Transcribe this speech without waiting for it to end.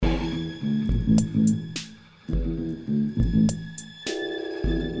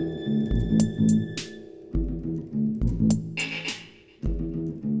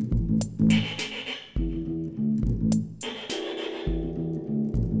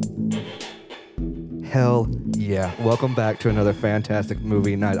Hell yeah. Welcome back to another fantastic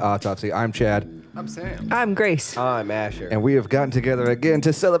movie night autopsy. I'm Chad. I'm Sam. I'm Grace. I'm Asher. And we have gotten together again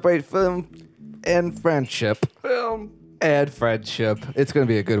to celebrate film and friendship. Film. And friendship. It's going to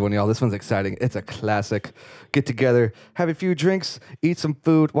be a good one, y'all. This one's exciting. It's a classic. Get together, have a few drinks, eat some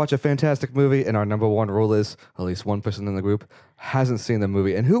food, watch a fantastic movie, and our number one rule is at least one person in the group hasn't seen the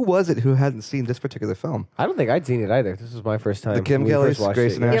movie. And who was it who hadn't seen this particular film? I don't think I'd seen it either. This was my first time. The Kim when we Kellys, first watched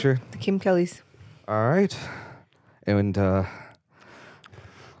Grace it. and Yeah. Asher. The Kim Kellys. All right. And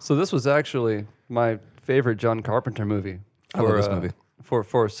So this was actually my favorite John Carpenter movie. I love this movie.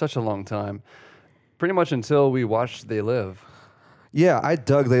 For such a long time. Pretty much until we watched They Live. yeah, I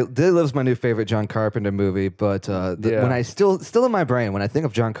dug They Live's my new favorite John Carpenter movie, but Yeah. when I still in my brain, when I think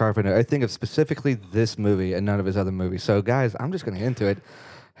of John Carpenter, I think of specifically this movie and none of his other movies. So guys, I'm just going to get into it.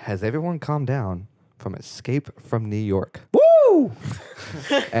 Has everyone calmed down from Escape from New York? Woo!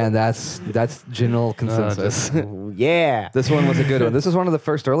 And that's general consensus. Yeah. This one was a good one. This is one of the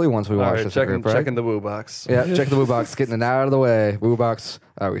first early ones we All watched right, as a group, right? checking the woo box. Yeah, check the woo box, getting it out of the way. Woo box.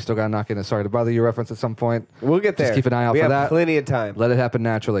 We still got to knock in a sorry to bother you reference at some point. We'll get there. Just keep an eye out we for have that. plenty of time. Let it happen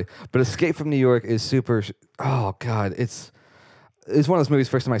naturally. But Escape from New York is super. Oh God, it's one of those movies.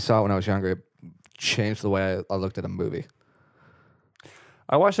 First time I saw it when I was younger, it changed the way I looked at a movie.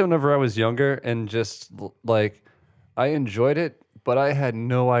 I watched it whenever I was younger and just like I enjoyed it, but I had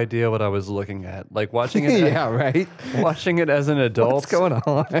no idea what I was looking at. Like watching it Yeah, right. watching it as an adult. What's going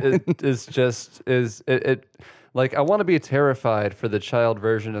on? It like I want to be terrified for the child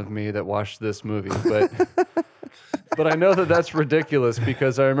version of me that watched this movie, but I know that that's ridiculous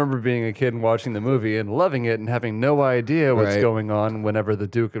because I remember being a kid and watching the movie and loving it and having no idea what's Right. going on whenever the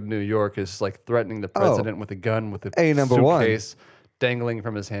Duke of New York is like threatening the president with a gun with a A number one. suitcase dangling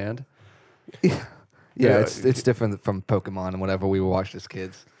from his hand. Yeah, Yeah. it's different from Pokemon and whatever we watched as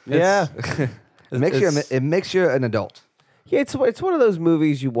kids. Yeah. It makes you an adult. Yeah, it's one of those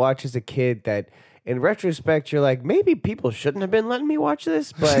movies you watch as a kid that, in retrospect, you're like, maybe people shouldn't have been letting me watch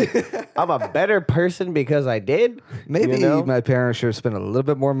this, but I'm a better person because I did. Maybe you know? my parents should have spent a little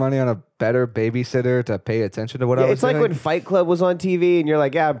bit more money on a better babysitter to pay attention to what I Yeah, was it's like doing. when Fight Club was on TV, and you're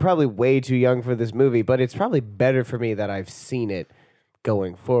like, yeah, I'm probably way too young for this movie, but it's probably better for me that I've seen it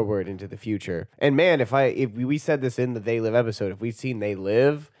going forward into the future. And man, if we said this in the They Live episode, if we'd seen They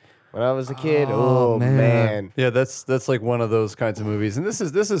Live when I was a kid, Oh, oh man. man. Yeah, that's like one of those kinds of movies, and this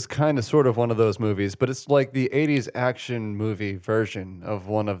is kind of sort of one of those movies, but it's like the '80s action movie version of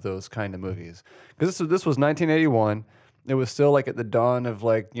one of those kind of movies. Because this was 1981, it was still like at the dawn of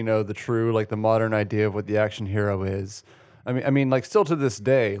like the true like the modern idea of what the action hero is. I mean like still to this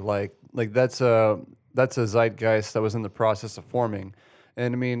day like that's a zeitgeist that was in the process of forming.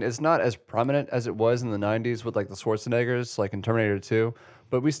 And I mean, it's not as prominent as it was in the 90s with like the Schwarzeneggers, like in Terminator 2,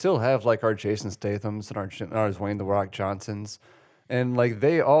 but we still have like our Jason Stathams and our Dwayne The Rock Johnsons. And like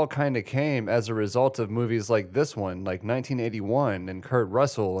they all kind of came as a result of movies like this one, like 1981 and Kurt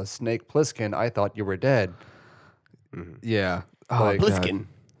Russell as Snake Plissken, I Thought You Were Dead. yeah. Oh, Like, God. Bliskin.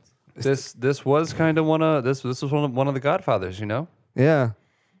 This was kind of one of the Godfathers, you know? Yeah.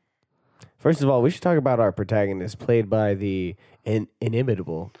 First of all, we should talk about our protagonist, played by the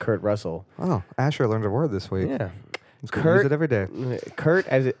inimitable Kurt Russell. Oh, Asher learned a word this week. Yeah. He's gonna use it every day. Kurt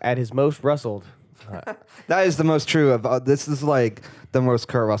at his most rustled. That is the most true of this. Is like the most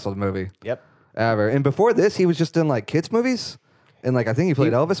Kurt Russell movie Yep. ever. And before this, he was just in like kids movies, and like I think he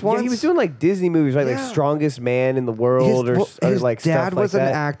played Elvis once. Yeah, he was doing like Disney movies, right? Yeah. Like Strongest Man in the World, or like his dad stuff like was an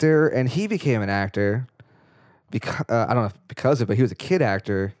that. actor, and he became an actor. Because I don't know if because of it, but he was a kid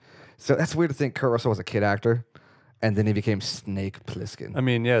actor. So that's weird to think Kurt Russell was a kid actor, and then he became Snake Plissken. I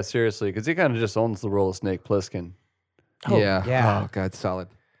mean, yeah, seriously, because he kind of just owns the role of Snake Plissken. Oh, yeah. yeah. Oh God, solid.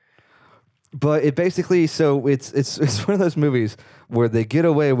 But it basically, so it's one of those movies where they get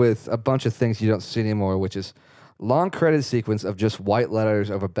away with a bunch of things you don't see anymore, which is long credit sequence of just white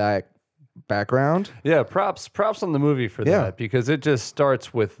letters over background. Yeah, props on the movie for Yeah. that because it just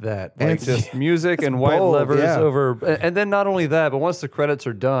starts with that, And like it's- just music and white bold, levers yeah. over, and then not only that, but once the credits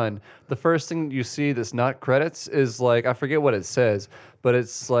are done, the first thing you see that's not credits is like I forget what it says, but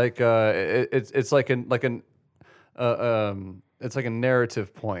it's like it's like a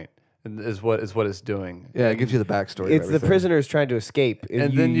narrative point is what it's doing. Yeah, it gives you the backstory. of It's the everything. prisoners trying to escape,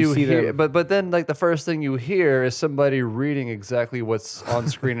 And then you see hear, them. but then like the first thing you hear is somebody reading exactly what's on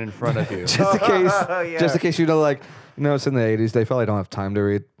screen in front of you. Just in case, Yeah. just in case it's in the 80s. They probably don't have time to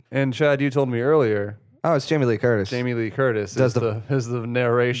read. And Chad, you told me earlier, Oh, it's Jamie Lee Curtis. Jamie Lee Curtis Does is the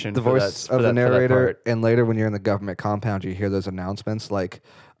narration, the for voice that, of the for that narrator, part. and later when you're in the government compound, you hear those announcements like,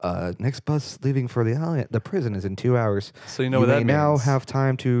 next bus leaving for the prison is in 2 hours. So you know you what that may now means. have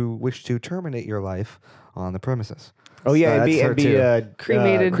time to wish to terminate your life on the premises. Oh yeah, So and that's her be too.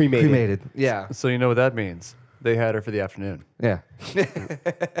 cremated. Cremated. Yeah. So you know what that means. They had her for the afternoon. Yeah.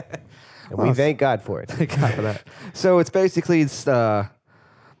 And we thank God for it. Thank God for that. So it's basically the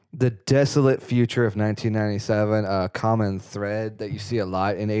desolate future of 1997, a common thread that you see a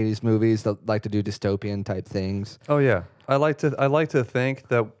lot in 80s movies that like to do dystopian type things. Oh yeah, I like to think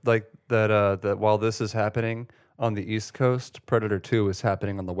that that while this is happening on the East Coast, Predator 2 is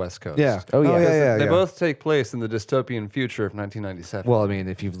happening on the West Coast. Yeah. Oh, yeah. yeah. They both take place in the dystopian future of 1997. Well, I mean,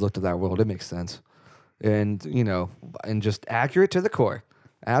 if you've looked at that world, it makes sense. And, and just accurate to the core.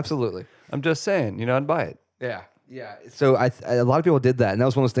 Absolutely. I'm just saying, I'd buy it. Yeah. Yeah. So a lot of people did that. And that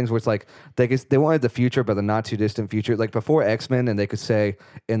was one of those things where it's like they wanted the future, but the not too distant future. Like before X-Men, and they could say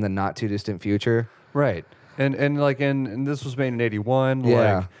in the not too distant future. Right. And this was made in 81.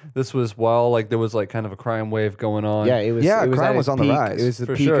 Yeah. Like this was while there was kind of a crime wave going on. Yeah, it was. Yeah, it was crime at was its on the peak. rise, It was the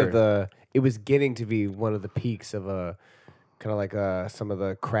for peak sure. of the. It was getting to be one of the peaks of a kind of like some of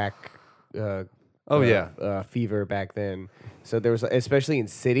the crack. Fever back then. So there was, especially in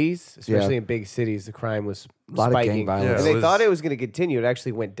cities, especially in big cities, the crime was lot of gang spiking. violence. And Yeah, they thought it was going to continue. It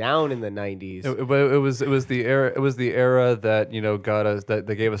actually went down in the 90s. It was the era that got us that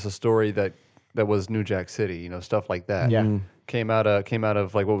gave us a story that was New Jack City, stuff like that. Yeah. Came out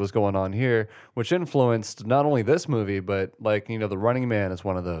of like what was going on here, which influenced not only this movie but The Running Man is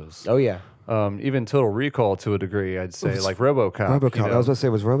one of those. Oh yeah. Even Total Recall to a degree, I'd say, like RoboCop. RoboCop. I was going to say,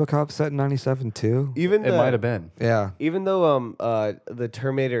 was RoboCop set in 97 too? Even It might have been. Yeah. Even though the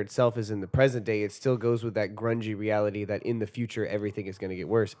Terminator itself is in the present day, it still goes with that grungy reality that in the future everything is going to get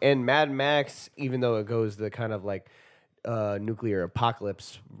worse. And Mad Max, even though it goes the kind of like nuclear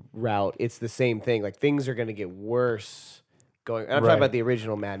apocalypse route, it's the same thing. Like things are going to get worse. I'm talking Right. about the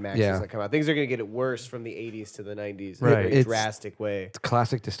original Mad Maxes Yeah. that come out. Things are going to get worse from the 80s to the 90s in Right. a very It's- drastic way. It's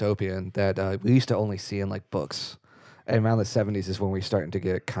classic dystopian that we used to only see in like books. And around the 70s is when we're starting to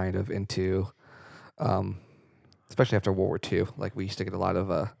get kind of into, especially after World War II. Like we used to get a lot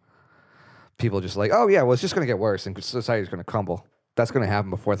of people just like, oh yeah, well it's just going to get worse and society's going to crumble. That's going to happen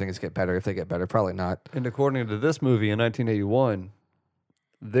before things get better. If they get better, probably not. And according to this movie in 1981,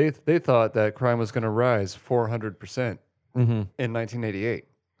 they thought that crime was going to rise 400% Mm-hmm. in 1988.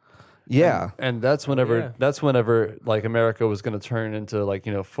 Yeah. And that's whenever like America was going to turn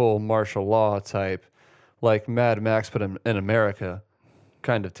into full martial law type, like Mad Max but in America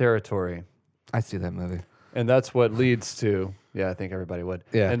kind of territory. I see that movie. And that's what leads to, I think everybody would.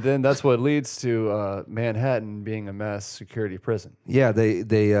 Yeah. And then that's what leads to Manhattan being a mass security prison. Yeah,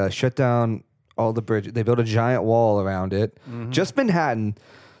 they shut down all the bridges. They built a giant wall around it. Just Manhattan.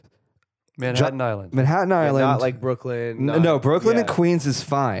 Manhattan Island. Manhattan Island. Not like Brooklyn. No, Brooklyn and yeah. Queens is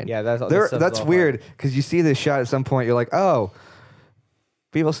fine. Yeah, that's That's all weird because you see this shot at some point. You're like, oh,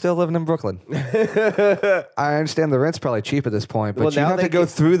 people still living in Brooklyn. I understand the rent's probably cheap at this point, but Well, you now have to they go get-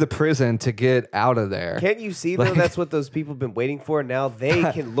 through the prison to get out of there. Can't you see though? Like- That's what those people have been waiting for. Now they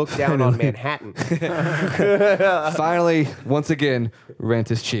can look down on Manhattan. Finally, once again,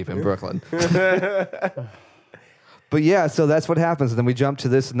 rent is cheap in Brooklyn. But yeah, so that's what happens. And then we jump to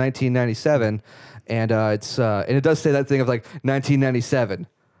this 1997, and it does say that thing of like 1997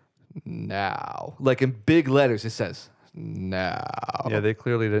 now, like in big letters. It says now. Yeah, they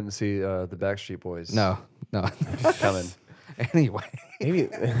clearly didn't see the Backstreet Boys No. coming. Anyway. Maybe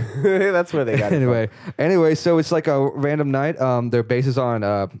that's where they got it. Anyway, so it's like a random night. Their base is on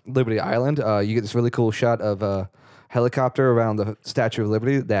Liberty Island. You get this really cool shot of a helicopter around the Statue of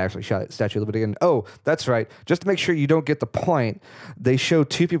Liberty. They actually shot at Statue of Liberty. And oh, that's right. Just to make sure you don't get the point, they show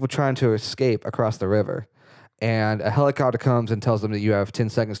two people trying to escape across the river. And a helicopter comes and tells them that you have 10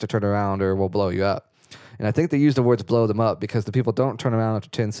 seconds to turn around or we'll blow you up. And I think they use the words blow them up because the people don't turn around after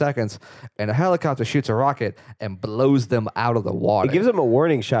 10 seconds. And a helicopter shoots a rocket and blows them out of the water. It gives them a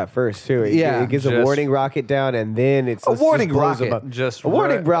warning shot first too. Yeah, It gives a just- warning rocket down, and then it's A warning just blows them rocket. up. Just A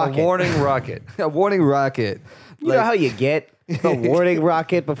warning rocket. A warning rocket. a warning rocket. You know how you get a warning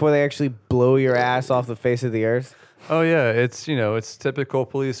rocket before they actually blow your ass off the face of the earth? Oh yeah, it's typical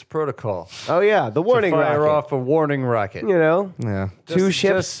police protocol. Oh yeah, the warning Fire rocket. off a warning rocket. You know, Yeah. two Just-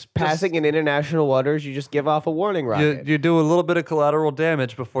 ships just- passing in international waters. You just give off a warning You, rocket. you do a little bit of collateral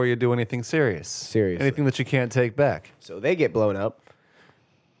damage before you do anything serious. Seriously. Anything that you can't take back. So they get blown up,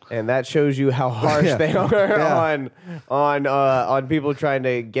 and that shows you how harsh Yeah. they are Yeah. on people trying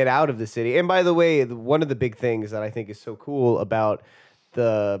to get out of the city. And by the way, one of the big things that I think is so cool about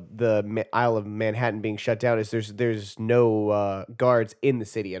Isle of Manhattan being shut down is there's no guards in the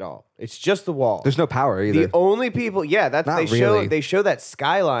city at all. It's just the wall. There's no power either. The only people, that's Not they show. really. They show that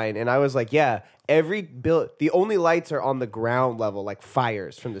skyline, and I was like, the only lights are on the ground level, like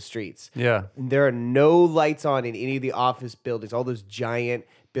fires from the streets. Yeah. There are no lights on in any of the office buildings. All those giant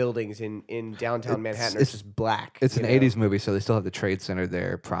buildings in downtown Manhattan are just black. It's you an know? 80s movie, so they still have the Trade Center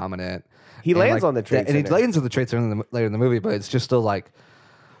there, prominent. He And, lands on the Trade and he Center. lands on the Trade Center later in the movie, but it's just still like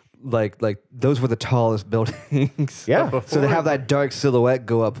those were the tallest buildings. Yeah. But So they before- have that dark silhouette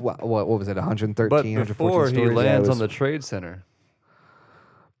go up. What was it? 113, But 114 before he stories. lands was- on the Trade Center,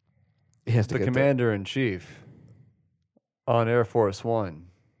 He has to the get there. commander in chief on Air Force One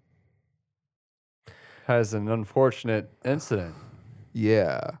has an unfortunate incident.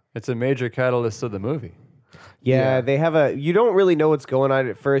 Yeah. It's a major catalyst of the movie. Yeah, they have you don't really know what's going on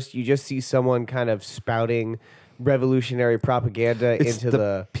at first. You just see someone kind of spouting revolutionary propaganda It's into the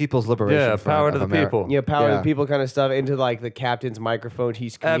the People's Liberation Yeah, Front power of to the America. people. power to Yeah. the people kind of stuff into like the captain's microphone.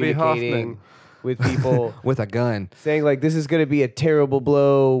 He's Abby communicating Hoffman. with people. With a gun. Saying like this is going to be a terrible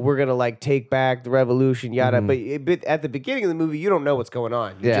blow. We're going to like take back the revolution, yada. Mm-hmm. But at the beginning of the movie, you don't know what's going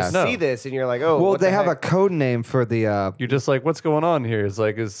on. You Yeah. just No. see this and you're like, oh. Well, what they the have heck? a code name for the. You're just like, what's going on here? Is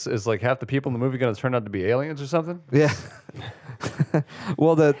like half the people in the movie going to turn out to be aliens or something? Yeah.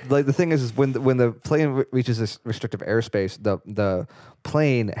 Well, the thing is when the plane reaches this restrictive airspace, the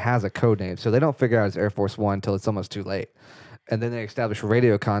plane has a code name, so they don't figure out it's Air Force One until it's almost too late, and then they establish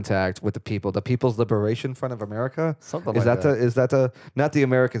radio contact with the People's Liberation Front of America. Something is like that. Is that the not the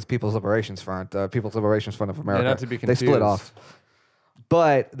Americans People's Liberations Front? People's Liberations Front of America. not to be They split confused. off,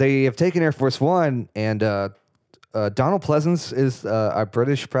 but they have taken Air Force One and. Donald Pleasance is our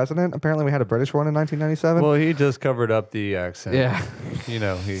British president. Apparently, we had a British one in 1997. Well, he just covered up the accent. Yeah. You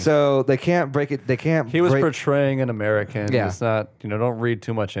know, So they can't break it. They can't. he was break, portraying an American. Yeah. It's not, don't read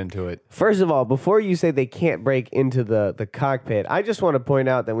too much into it. First of all, before you say they can't break into the cockpit, I just want to point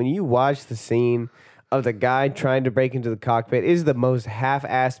out that when you watch the scene of the guy trying to break into the cockpit, it is the most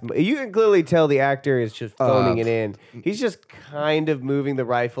half-assed. You can clearly tell the actor is just phoning it in. He's just kind of moving the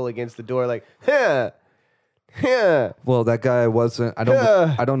rifle against the door, like, huh. Yeah. Well, that guy wasn't. I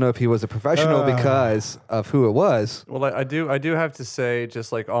don't know if he was a professional because of who it was. Well, I do have to say,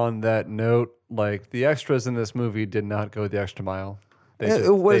 just like on that note, like the extras in this movie did not go the extra mile. They did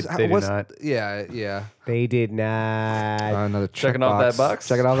not. Yeah. They did not. Another Checking off that box?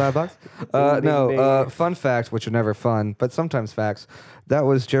 Checking off that box. Ding, No. ding. Fun facts, which are never fun, but sometimes facts. That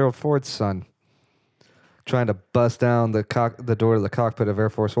was Gerald Ford's son, trying to bust down the door to the cockpit of Air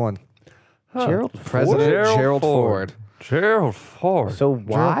Force One. Gerald President Gerald Ford. Gerald Ford. So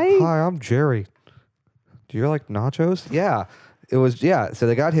why? Gerald, hi, I'm Jerry. Do you like nachos? Yeah. It was, yeah. So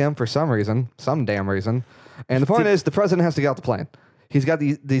they got him for some reason, some damn reason. And the point is, the president has to get out the plane. He's got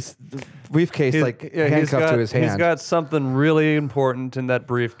these briefcase handcuffed to his hand. He's got something really important in that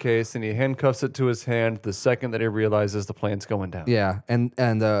briefcase, and he handcuffs it to his hand the second that he realizes the plane's going down. Yeah, and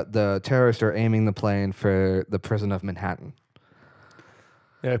the terrorists are aiming the plane for the prison of Manhattan.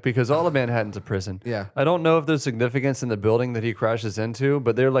 Yeah, because all of Manhattan's a prison. Yeah. I don't know if there's significance in the building that he crashes into,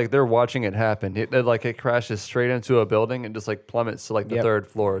 but they're watching it happen. It crashes straight into a building and just like plummets to like the Yep. third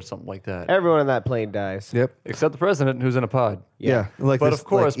floor or something like that. Everyone on that plane dies. Yep. Except the president, who's in a pod. Yeah. Like But this, of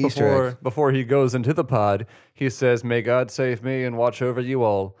course, like Easter egg. before he goes into the pod, he says, "May God save me and watch over you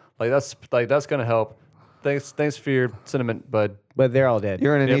all." That's gonna help. Thanks for your sentiment, bud. But they're all dead.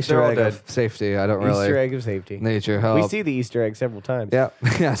 You're in an Yep, Easter they're all egg dead. of safety. I don't really Easter egg of safety. need your help. We see the Easter egg several times. Yeah,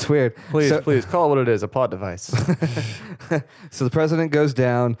 yeah, it's weird. Please call it what it is—a pod device. So the president goes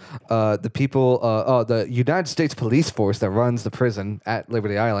down. The United States police force that runs the prison at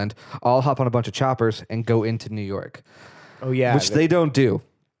Liberty Island all hop on a bunch of choppers and go into New York, Oh yeah. which they don't do.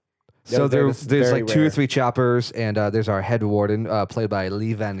 So that's there's very like 2 or rare. 3 choppers, and there's our head warden, played by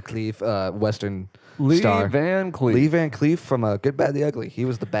Lee Van Cleef, Western Lee star. Van Cleef. Lee Van Cleef from Good, Bad, the Ugly. He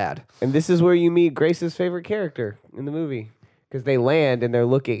was the bad. And this is where you meet Grace's favorite character in the movie. Because they land and they're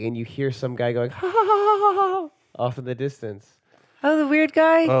looking and you hear some guy going, ha ha ha ha ha, off in the distance. Oh, the weird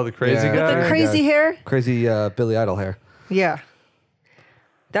guy? Oh, the crazy Yeah. guy. the Weird crazy guy. hair? Crazy Billy Idol hair. Yeah.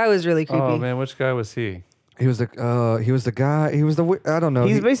 That was really creepy. Oh man, which guy was he? He was the guy. He was I don't know.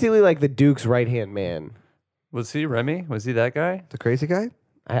 He's basically like the Duke's right-hand man. Was he Remy? Was he that guy? the crazy guy.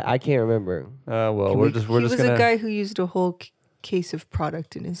 I can't remember. Well, Can we're we- just he was gonna. a guy who used a whole case of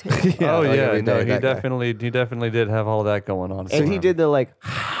product in his hair. Oh yeah, we no, know he that guy. definitely did have all of that going on. And he did the like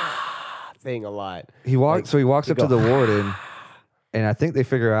thing a lot. He walked. Like, So he walks you up to go, the warden. And I think they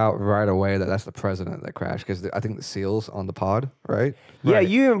figure out right away that that's the president that crashed because I think the seal's on the pod, right? Yeah, Right.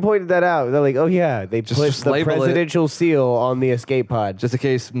 you even pointed that out. They're like, oh yeah, they put just the label it. presidential seal on the escape pod. Just in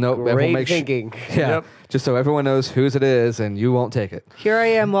case, no, everyone Great makes thinking. Yeah, Yep. just so everyone knows whose it is and you won't take it. Here I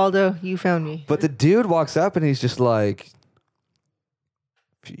am, Waldo. You found me. But the dude walks up and he's just like,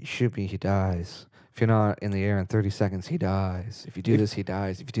 if you shoot me, he dies. If you're not in the air in 30 seconds, he dies. If you do this, he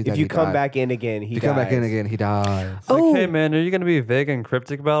dies. If you do that, If you he come dies. back in again, he If you come back in dies. again, he dies. It's like, Oh. hey man, are you gonna be vague and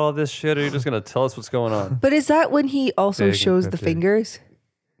cryptic about all this shit, or are you just gonna tell us what's going on? But is that when he also Big and shows the cryptic. fingers?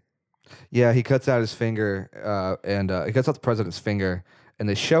 Yeah, he cuts out his finger, and he cuts out the president's finger, and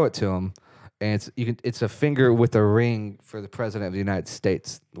they show it to him, and it's a finger with a ring for the president of the United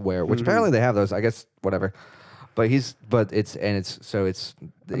States, which apparently they have those. I guess whatever, but he's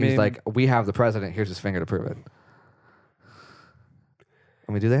mean- like, we have the president. Here's his finger to prove it.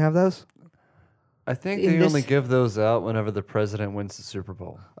 I mean, do they have those? I think In they this- only give those out whenever the president wins the Super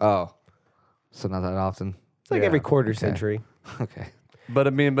Bowl. Oh, so not that often. It's like Yeah, every quarter century. Okay. But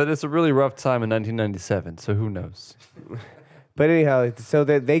it's a really rough time in 1997, so who knows? But anyhow, so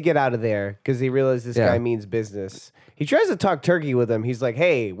they get out of there because they realize this Yeah. guy means business. He tries to talk turkey with him. He's like,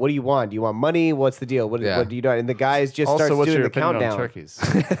 "Hey, what do you want? Do you want money? What's the deal? What Yeah. do you want?" And the guys just Also, starts what's doing your the opinion countdown. on turkeys?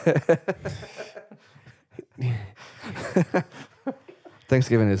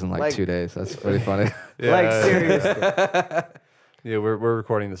 Thanksgiving isn't like Like- 2 days. That's pretty funny. Like seriously. Yeah, we're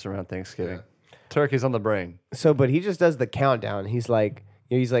recording this around Thanksgiving. Turkey's on the brain. So, but he just does the countdown. He's like,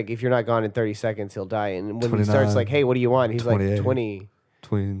 if you're not gone in 30 seconds, he'll die. And when he starts 29, like, "Hey, what do you want?" He's 28, like, 20,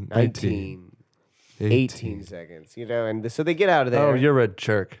 19, 18 seconds. And so they get out of there. Oh, you're a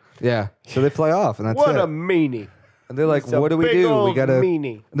jerk. Yeah. So they fly off, and that's what it. a meanie. And they're like, He's a "What do we big do? We old gotta."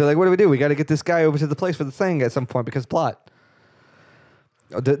 meanie. And they're like, "What do we do? We gotta get this guy over to the place for the thing at some point because plot."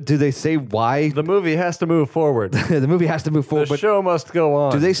 Do they say why The movie has to move forward. the movie has to move The forward? But show must go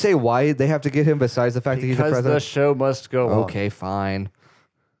on. do they say why they have to get him besides the fact that he's the Because the president? show must go on. Okay, fine.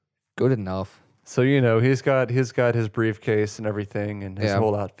 Good enough. So he's got his briefcase and everything and his Yeah.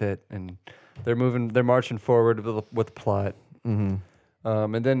 whole outfit, and they're marching forward with plot, Mm-hmm.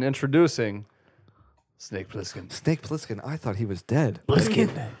 and then introducing Snake Plissken. Snake Plissken, I thought he was dead.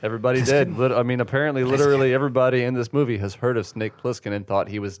 Everybody did. Apparently, literally everybody in this movie has heard of Snake Plissken and thought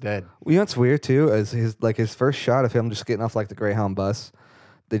he was dead. You know what's weird too is his first shot of him just getting off like the Greyhound bus.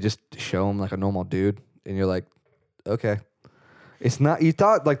 They just show him like a normal dude, and you're like, okay, it's not. You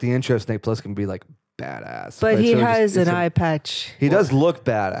thought like the intro of Snake Plissken would be like badass, But he it's really has just- an eye patch. He does look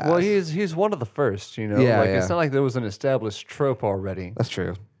badass. Well, he's one of the first. Yeah, Like yeah. it's not like there was an established trope already. That's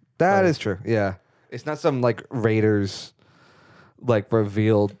true. That is true. Yeah, it's not some like Raiders like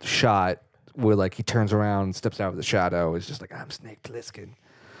revealed shot where like he turns around and steps out of the shadow. It's just like, I'm Snake Plissken.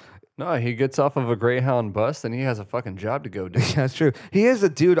 No, he gets off of a Greyhound bus and he has a fucking job to go do. Yeah, that's true. He is a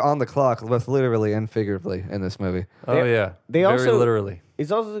dude on the clock, both literally and figuratively in this movie. Oh yeah, they very also- literally.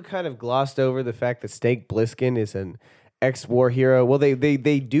 It's also kind of glossed over the fact that Snake Plissken is an ex-war hero. Well, they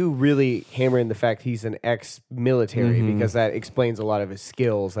do really hammer in the fact he's an ex-military because that explains a lot of his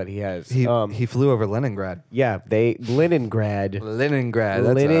skills that he has. He flew over Leningrad. Yeah, Leningrad. Leningrad.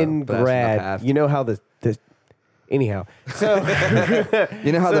 That's Leningrad. a blast from the past. You know how the anyhow. So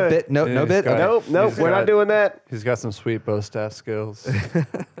You know how the so- bit no Yeah, bit. he's got- Okay. nope, He's we're got- not doing that. He's got some sweet bow staff skills.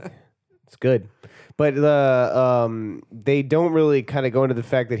 It's good. But they don't really kind of go into the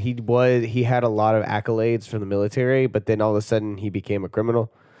fact that he had a lot of accolades from the military, but then all of a sudden he became a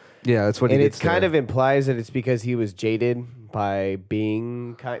criminal. Yeah, that's what And he it gets kind there. of implies that it's because he was jaded by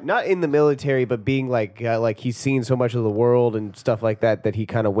being not in the military, but being like he's seen so much of the world and stuff like that he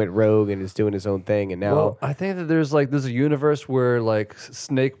kind of went rogue and is doing his own thing. And now Well, I think that there's a universe where like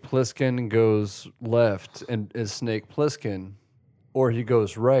Snake Plissken goes left and is Snake Plissken, or he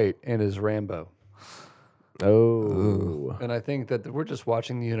goes right and is Rambo. And I think that we're just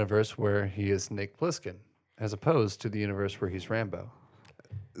watching the universe where he is Snake Plissken, as opposed to the universe where he's Rambo.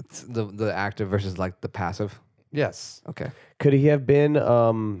 It's the active versus like the passive. Yes. Okay. could he have been?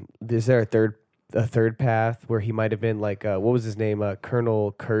 Is there a third path where he might have been like what was his name?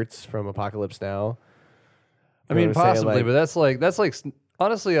 Colonel Kurtz from Apocalypse Now. I mean, would say, possibly, like- but that's like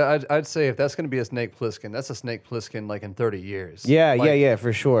honestly, I'd say if that's going to be a Snake Plissken, that's a Snake Plissken like in 30 years. Yeah, Like- yeah,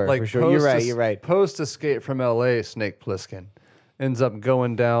 for sure, Like for sure. You're right. post- You're right. Post Escape from L.A., Snake Plissken ends up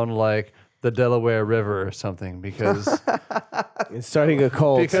going down like the Delaware River or something because It's starting a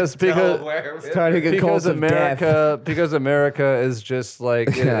cult. because starting a cult because of death. America is just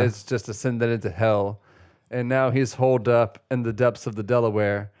like Yeah. it's just ascended into hell, and now he's holed up in the depths of the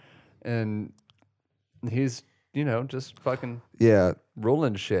Delaware, and he's just fucking Yeah,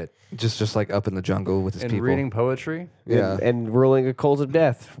 ruling shit just like up in the jungle with his and people. reading poetry. Yeah. and ruling a coals of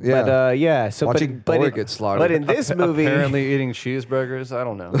death. Yeah. But yeah. So Watching but boar in, get slaughtered. But in this movie, Apparently eating cheeseburgers. I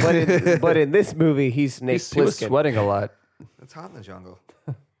don't know. but in this movie, he's Snake he was Plissken. sweating a lot. It's hot in the jungle.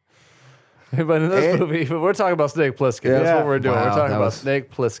 But in this And- movie, we're talking about Snake Plissken. Yeah. That's what we're doing. Wow, we're talking that about was- Snake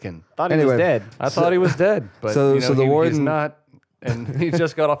Plissken. Thought he Anyway. was dead. I thought he was dead, but so the he's warden- not, and he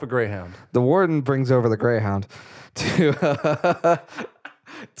just got off a Greyhound. The warden brings over the Greyhound to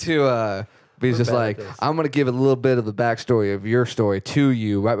he's just bad at like, this. I'm gonna give a little bit of the backstory of your story to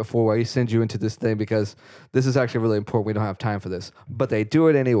you right before he sends you into this thing because this is actually really important. We don't have time for this, but they do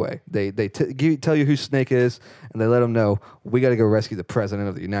it anyway. They tell you who Snake is, and they let him know we got to go rescue the president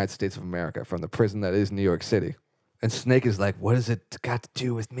of the United States of America from the prison that is New York City. And Snake is like, what has it got to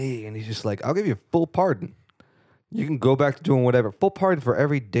do with me? And he's just like, I'll give you a full pardon. You can go back to doing whatever. Full pardon for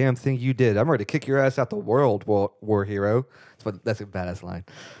every damn thing you did. I'm ready to kick your ass out the world, war hero. That's a badass line.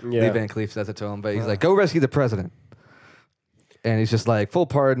 Yeah. Lee Van Cleef says it to him, but he's like, go rescue the president. And he's just like, full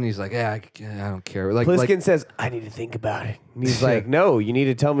pardon. He's like, I don't care. Pliskin says, I need to think about it. And he's like, no, you need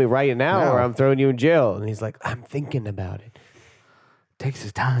to tell me right now or No. I'm throwing you in jail. And he's like, I'm thinking about it. takes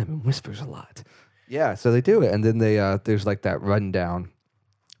his time and whispers a lot. Yeah, so they do it. And then they there's like that rundown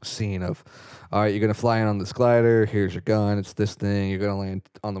scene of, all right, you're going to fly in on this glider. Here's your gun. It's this thing. You're going to land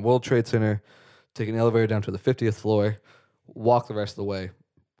on the World Trade Center, take an elevator down to the 50th floor, walk the rest of the way.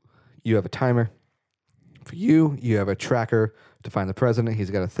 You have a timer. For you have a tracker to find the president.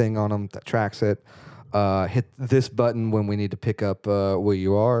 He's got a thing on him that tracks it. Hit this button when we need to pick up where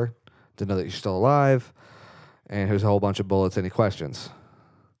you are to know that you're still alive. And here's a whole bunch of bullets. Any questions?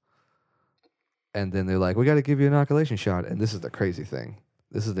 And then they're like, we got to give you an inoculation shot. And this is the crazy thing.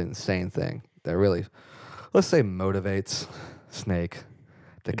 This is the insane thing that really, let's say, motivates Snake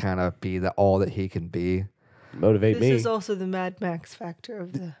to kind of be all that he can be. Motivate This me. is also the Mad Max factor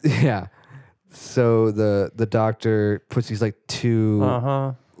of the. Yeah. So the doctor puts these like two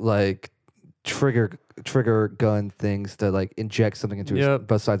like trigger gun things to like inject something into his, Yep.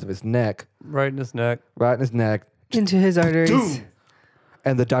 both sides of his neck, Right in his neck. right in his neck. Into his arteries.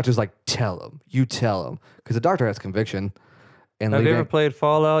 And the doctor's like, tell him, because the doctor has conviction. And Have Lee you ever Van- played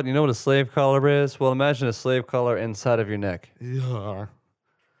Fallout? You know what a slave collar is? Well, imagine a slave collar inside of your neck. Yeah.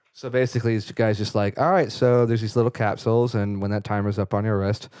 So basically, this guy's just like, all right, so there's these little capsules, and when that timer's up on your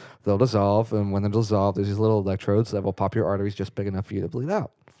wrist, they'll dissolve. And when they dissolve, there's these little electrodes that will pop your arteries just big enough for you to bleed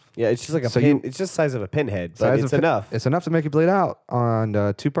out. Yeah, it's just like a So pin. you- It's just the size of a pinhead, but Size it's of- enough. It's enough to make you bleed out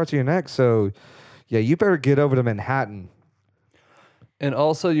on 2 parts of your neck. So, yeah, you better get over to Manhattan. And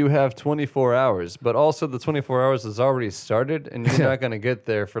also, you have 24 hours, but also the 24 hours has already started, and you're not going to get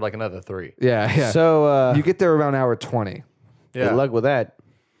there for like another 3. Yeah. So You get there around hour 20. good luck with that.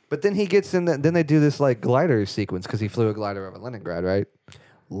 But then he gets in, then they do this like glider sequence because he flew a glider over Leningrad, right?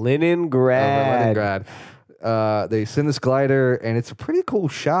 Leningrad. Over Leningrad. They send this glider, and it's a pretty cool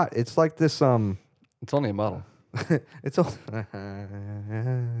shot. It's like this, It's only a model. it's all,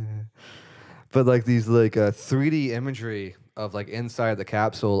 but like these like 3D imagery of like inside the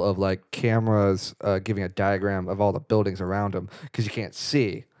capsule of like cameras giving a diagram of all the buildings around them because you can't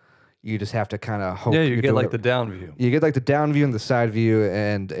see. You just have to kind of hope. Yeah, you you're get doing like it- the down view. You get like the down view and the side view,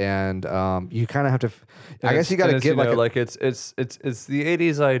 and you kind of have to. I guess you got to get like it's the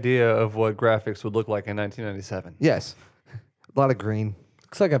 80s idea of what graphics would look like in 1997. yes, a lot of green.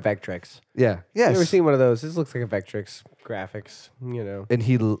 Looks like a Vectrex. Yeah, You ever yes. seen one of those? This looks like a Vectrex graphics. You know. And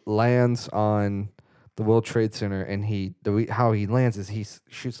he lands on the World Trade Center, and how he lands is he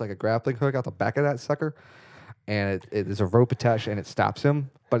shoots like a grappling hook out the back of that sucker, and there's a rope attached, and it stops him,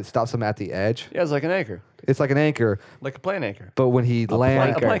 but it stops him at the edge. Yeah, it's like an anchor, It's like an anchor, like a plane anchor. but when he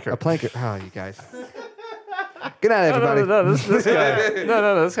lands, planker. a planker. Oh, you guys. Good night, everybody. No, this guy.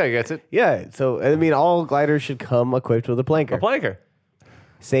 no, this guy gets it. Yeah. So I mean, all gliders should come equipped with a planker. A planker.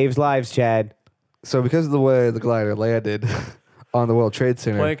 Saves lives, Chad. So because of the way the glider landed on the World Trade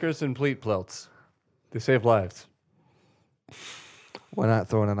Center, Plankers and pleat pelts. They save lives. why not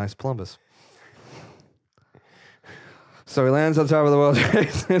throw in a nice Columbus? So he lands on top of the World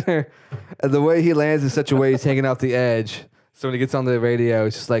Trade Center, and the way he lands is such a way he's hanging off the edge. So when he gets on the radio,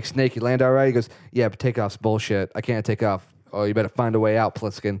 it's just like, Snake, you land all right? He goes, yeah, but takeoff's bullshit. I can't take off. Oh, you better find a way out,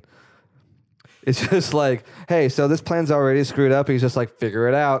 Pliskin. It's just like, hey, so this plan's already screwed up. He's just like, figure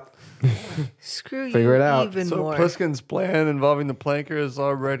it out. Screw you Figure it out. even So more. Pliskin's plan involving the planker is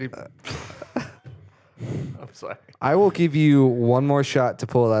already. I'm sorry. I will give you one more shot to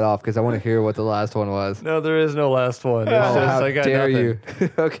pull that off because I want to hear what the last one was. No, there is no last one. It's Oh, just, how I got dare nothing. you?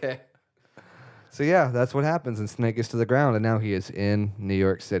 Okay. So yeah, that's what happens, and Snake gets to the ground, and now he is in New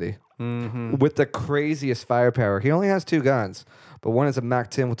York City. with the craziest firepower. He only has 2 guns, but one is a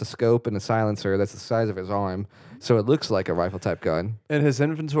MAC-10 with a scope and a silencer that's the size of his arm, so it looks like a rifle type gun. And his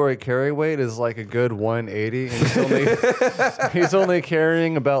inventory carry weight is like a good 180, and he's only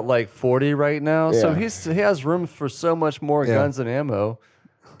carrying about like 40 right now. So Yeah. he has room for so much more Yeah. guns and ammo.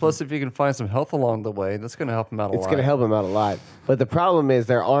 Plus, if you can find some health along the way, that's going to help him out a lot. It's going to help him out a lot. But the problem is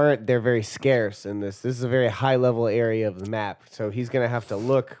they're very scarce in this. This is a very high level area of the map. So he's going to have to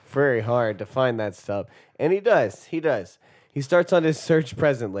look very hard to find that stuff. And he does. He starts on his search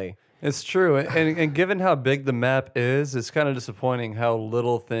presently. It's true, and given how big the map is, it's kind of disappointing how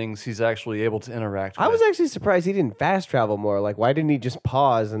little things he's actually able to interact with. I was actually surprised he didn't fast travel more. Like, why didn't he just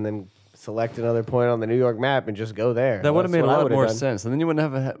pause and then select another point on the New York map and just go there? That would have That's made a what I lot would've more done. sense, and then you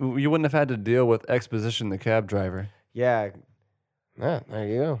wouldn't have had to deal with Exposition, the cab driver. Yeah. Yeah, there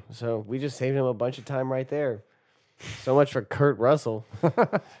you go. So we just saved him a bunch of time right there. So much for Kurt Russell.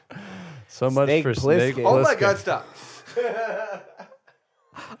 So much Snake for Snake Plissken. Oh my Plissken. God, stop.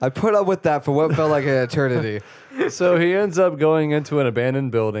 I put up with that for what felt like an eternity. So he ends up going into an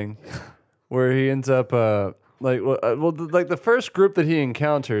abandoned building, where he ends up like the first group that he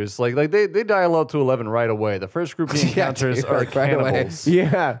encounters, like they dial up to 11 right away. The first group he Yeah, encounters dude, are like, right away. cannibals.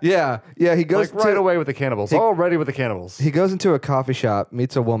 Yeah. Yeah, he goes Like right to- away with the cannibals. Already with the cannibals. He goes into a coffee shop,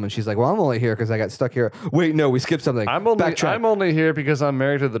 meets a woman. She's like, "Well, I'm only here because I got stuck here." Wait, no, we skipped something. I'm only Backtrack. here because I'm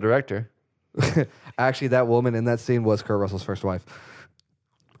married to the director. Actually, that woman in that scene was Kurt Russell's first wife.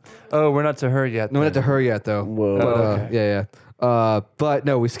 Oh, we're not to her yet. No, not to then. her yet, though. Whoa. But, okay. yeah. But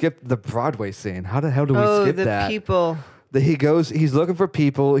no, we skipped the Broadway scene. How the hell do we Oh, skip the that? people. He's looking for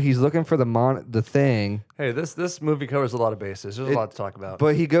people. He's looking for the thing. Hey, this movie covers a lot of bases. There's a lot to talk about.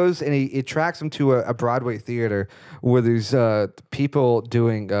 But he goes and he tracks him to a Broadway theater where there's people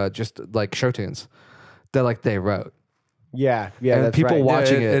doing just like show tunes that like they wrote. Yeah, And that's people right.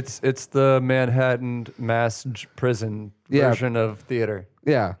 watching it. It's the Manhattan mass prison Yeah. version of theater.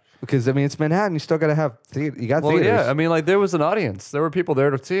 Yeah, because I mean it's Manhattan. You still got to have theater. You got Well, theaters. yeah. I mean, like there was an audience. There were people there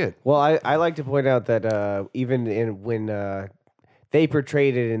to see it. Well, I like to point out that even when they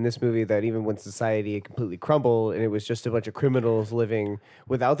portrayed it in this movie, that even when society had completely crumbled and it was just a bunch of criminals living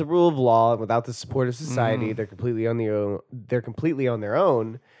without the rule of law and without the support of society, they're completely on their own. They're completely on their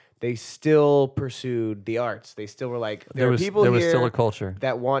own. They still pursued the arts. They still were like, there was are people there here was still a culture.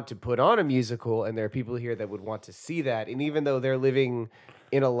 that want to put on a musical, and there are people here that would want to see that. And even though they're living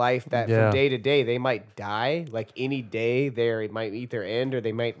in a life that Yeah. from day to day they might die, like any day they might meet their end or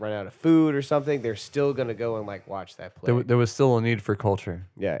they might run out of food or something, they're still gonna go and like watch that play. There was still a need for culture.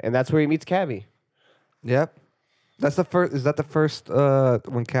 Yeah, and that's where he meets Cabby. Yep. That's the first. Is that the first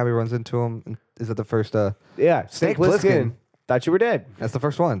when Cabby runs into him? Is that the first? Yeah, Snake Snake Plissken. Plissken. Thought you were dead. That's the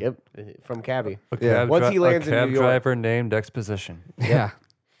first one. Yep, from Cabby. Yeah. Once he lands a in cab New York. driver named Exposition. Yeah.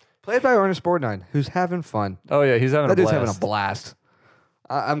 Played by Ernest Borgnine, who's having fun. Oh yeah, he's having That a dude's blast. having a blast.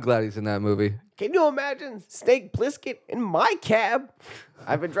 I'm glad he's in that movie. Can you imagine Snake Plissken in my cab?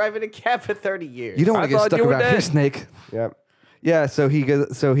 I've been driving a cab for 30 years. You don't want I to get thought stuck you were around here, dead. Snake. Yep. Yeah, so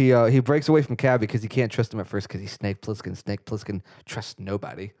he breaks away from Cabby because he can't trust him at first because he's Snake Plissken. Snake Plissken trusts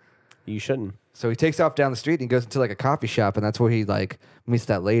nobody. You shouldn't. So he takes off down the street and he goes into like a coffee shop, and that's where he like meets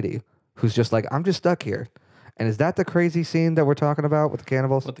that lady who's just like, I'm just stuck here. And is that the crazy scene that we're talking about with the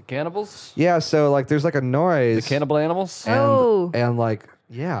cannibals? With the cannibals, Yeah, so like there's like a noise. the cannibal animals. and, Oh. and like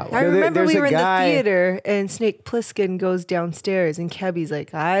yeah, I like, remember there's we a were in guy- the theater and Snake Plissken goes downstairs and Cabby's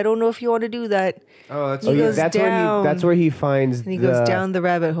like, I don't know if you want to do that. oh, that's He Oh, yeah, goes that's down. where he finds And he goes down the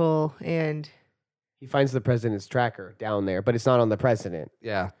rabbit hole and He finds the president's tracker down there, but it's not on the president.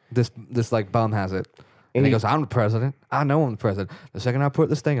 yeah. This like bum has it. And And he he- goes, I'm the president. I know I'm the president. The second I put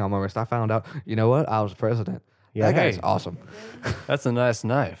this thing on my wrist, I found out, you know what? I was the president. Yeah. That guy's Hey. awesome. That's a nice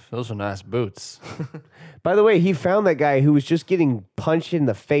knife. Those are nice boots. By the way, he found that guy who was just getting punched in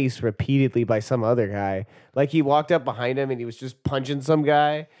the face repeatedly by some other guy. Like he walked up behind him and he was just punching some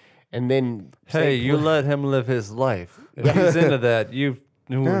guy, and then Hey, you let him live his life. If he's into that, who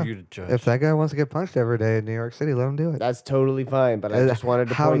Yeah. are you to judge? If that guy wants to get punched every day in New York City, let him do it. That's totally fine. But I just wanted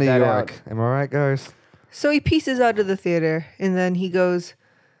to How point New that York. out. Am I right, guys? so he pieces out of the theater and then he goes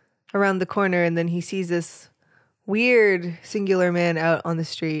around the corner and then he sees this weird singular man out on the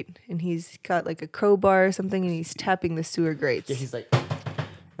street and he's got like a crowbar or something and he's tapping the sewer grates. Yeah, he's like,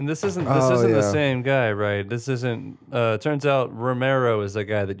 And this isn't Oh, the yeah. same guy, right? This isn't. Turns out Romero is the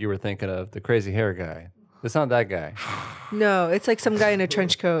guy that you were thinking of, the crazy hair guy. It's not that guy. No, it's like some guy in a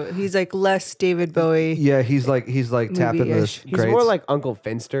trench coat. He's like less David Bowie. Yeah, he's like tapping this. Movie-ish. he's more like Uncle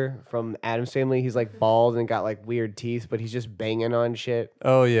Finster from Addams Family. He's like bald and got like weird teeth, but he's just banging on shit.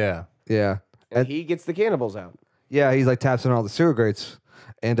 Oh yeah. yeah. And he gets the cannibals out. Yeah, he's like taps on all the sewer grates.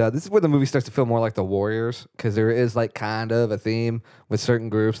 And this is where the movie starts to feel more like The Warriors, because there is like kind of a theme with certain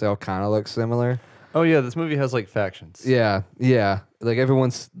groups. They all kind of look similar. Oh yeah, this movie has like factions. Yeah, yeah. Like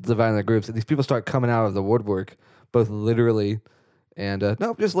everyone's dividing their groups. These people start coming out of the woodwork, both literally and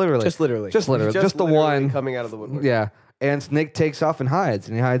no, just literally. Just literally. Just literally. Just the literally one coming out of the woodwork. Yeah. And Snake takes off and hides,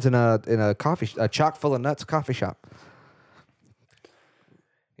 and he hides in a a chock full of nuts coffee shop.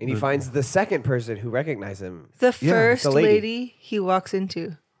 And he finds the second person who recognizes him. The first the lady. lady he walks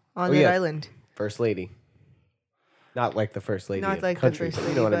into on Oh, that yeah. island. First lady. Not like the first lady Not of like the country. first you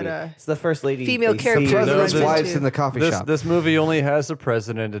lady, know what I but, mean. It's the first lady. female they character see. he President's runs wife's into. in the coffee This shop. this movie only has the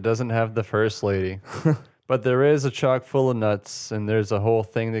president. It doesn't have the first lady. But there is a chock full of nuts, and there's a whole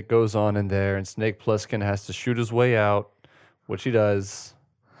thing that goes on in there. And Snake Plissken has to shoot his way out, which he does.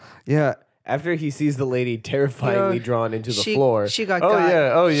 Yeah. After he sees the lady terrifyingly Yo, drawn into the she, floor. She got Oh, got.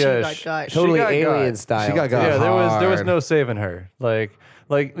 yeah, oh, yeah, She got got. totally got alien got. style. She got got. Yeah, there was hard. no saving her.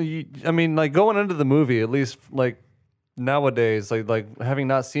 I mean, like going into the movie, at least like nowadays, like having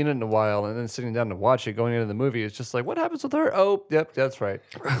not seen it in a while and then sitting down to watch it, going into the movie, it's just like, what happens with her? Oh, yep, that's right.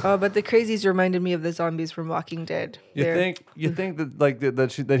 Oh, but the crazies reminded me of the zombies from Walking Dead. You think that like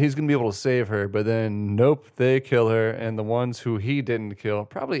that he's gonna be able to save her, but then nope, they kill her, and the ones who he didn't kill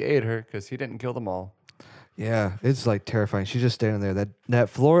probably ate her because he didn't kill them all. Yeah, it's like terrifying. She's just standing there. That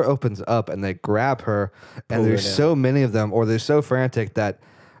floor opens up and they grab her, and Pull her there's down. so many of them, or they're so frantic that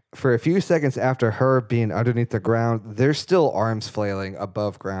for a few seconds after her being underneath the ground, there's still arms flailing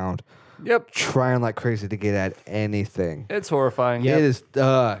above ground, Yep, trying like crazy to get at anything. it's horrifying. It is,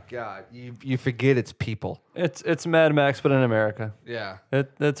 God, you forget it's people. It's Mad Max, but in America. Yeah. It's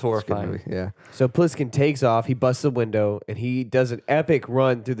Good horrifying. movie, yeah. So Pliskin takes off, he busts a window, and he does an epic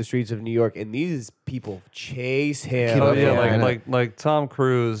run through the streets of New York, and these people chase him. Keep Oh up yeah, with her. like Tom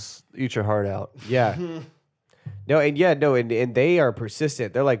Cruise, eat your heart out. Yeah. And they are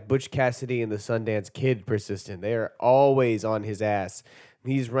persistent. They're like Butch Cassidy and the Sundance Kid persistent. They are always on his ass.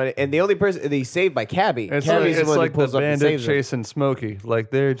 He's running, and the only person he's saved by Cabby. It's Cabby's like, it's one like who pulls the up and bandit saves him. chasing Smokey.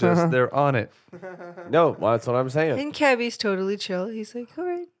 Like they're just they're on it. No, well, that's what I'm saying. And Cabby's totally chill. He's like, all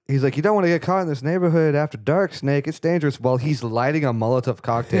right. He's like, you don't want to get caught in this neighborhood after dark, Snake. It's dangerous. While he's lighting a Molotov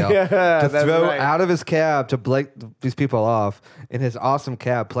cocktail Yeah, to that's throw right. out of his cab to break these people off in his awesome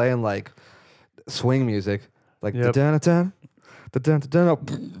cab, playing like swing music, like Yep. da da da da.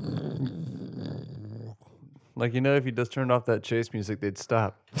 Like if you just turned off that chase music, they'd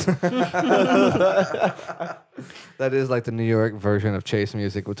stop. That is like the New York version of chase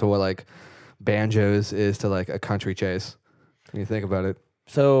music to what like banjos is to like a country chase. When you think about it.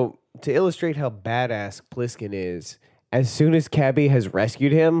 So to illustrate how badass Pliskin is, as soon as Cabby has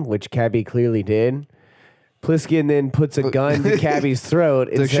rescued him, which Cabby clearly did, Pliskin then puts a gun to Cabby's throat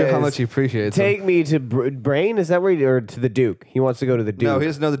and To show how says, much he appreciates him. "Take me to Brain." Is that where? Or to the Duke? He wants to go to the Duke. No, he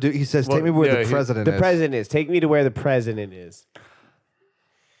doesn't know the dude. He says, Well, "Take me where yeah, the he- president The is." president is. Take me to where the president is.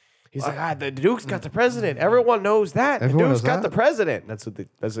 He's like, the Duke's got the president. Everyone knows that. Everyone the Duke's knows got that. the president. That's what He's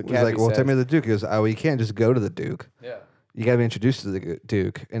Cabby like, "Well, says. take me to the Duke." He goes, "Oh, you can't just go to the Duke. Yeah. You got to be introduced to the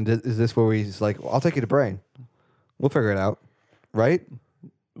Duke." And is this where he's like, well, "I'll take you to Brain. We'll figure it out, right?"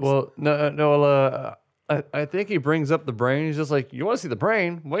 Well, no. I think he brings up the brain. He's just like, you want to see the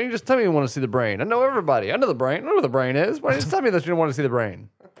brain? Why don't you just tell me you want to see the brain? I know everybody. I know the brain. I know where the brain is. Why don't you just tell me that you don't want to see the brain?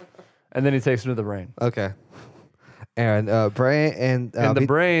 And then he takes him to the brain. Okay. And Brain and And the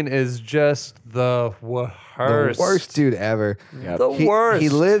brain is just the worst. the worst dude ever. Yep. The He, worst. he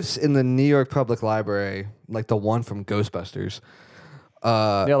lives in the New York Public Library, like the one from Ghostbusters.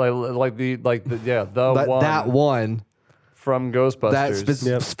 Yeah, the But one that one, from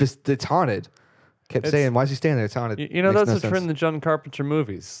Ghostbusters. it's haunted. Kept It's- saying, "Why is he standing there? It's haunted." You know, Makes that's no a trend in sense. the John Carpenter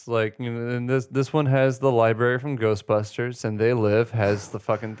movies. Like, and this one has the library from Ghostbusters, and They Live has the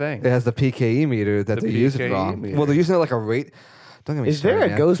fucking thing. It has the PKE meter that The they use it PKE wrong. meter. Well, they're using it like a rate. Don't get me Is there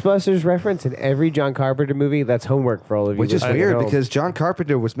started, a man. Ghostbusters reference in every John Carpenter movie? That's homework for all of you. Which is listening at weird home. because John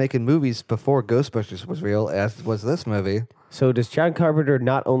Carpenter was making movies before Ghostbusters was real, as was this movie. So does John Carpenter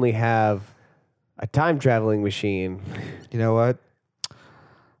not only have a time traveling machine? You know what?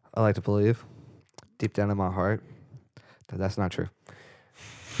 I like to believe, deep down in my heart, that that's not true.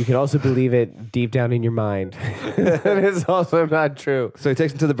 You can also believe it deep down in your mind. That is also not true. So he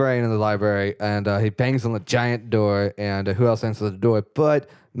takes him to the Brain in the library, and he bangs on the giant door. And who else answers the door but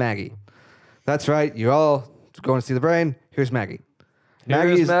Maggie? That's right. You're all going to see the Brain. Here's Maggie.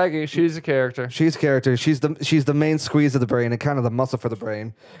 Here's Maggie. She's a character. She's a character. She's the main squeeze of the Brain and kind of the muscle for the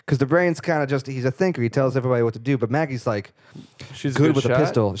Brain. Because the Brain's kind of just, he's a thinker. He tells everybody what to do. But Maggie's like She's good a with shot, a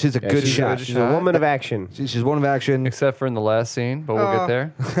pistol. She's a Yeah, good she's shot. She's a woman of action. She's one of action. except for in the last scene, but we'll Oh. get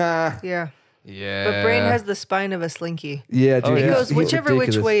there. Yeah. Yeah. But Brain has the spine of a slinky. Yeah, dude. yeah. It he's- goes he's whichever which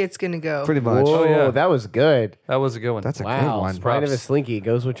ridiculous. way it's gonna go. Pretty much. Whoa, yeah. that was good. That was a good one. That's a good Wow, one. spine of a Props. slinky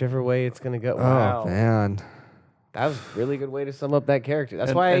goes whichever way it's gonna go. Wow, Oh man. that was a really good way to sum up that character. That's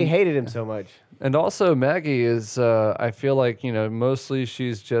And- why I and- hated him so much. And also Maggie is, I feel like, mostly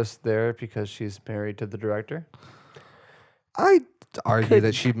she's just there because she's married to the director. I argue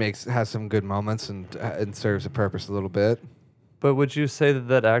that she has some good moments and serves a purpose a little bit. But would you say that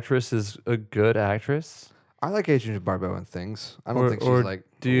that actress is a good actress? I like Adrienne Barbeau in things. I don't think she's like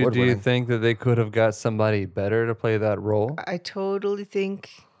do you award-winning. think that they could have got somebody better to play that role? I totally think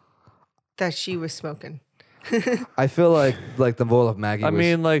that she was smoking. I feel like the role of Maggie. I was,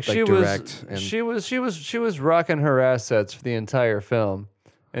 mean, like she direct was, she was rocking her assets for the entire film,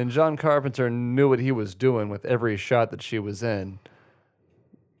 and John Carpenter knew what he was doing with every shot that she was in.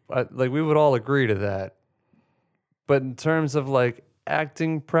 Like we would all agree to that. But in terms of like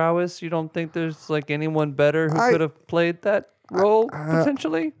acting prowess, you don't think there's like anyone better who could have played that role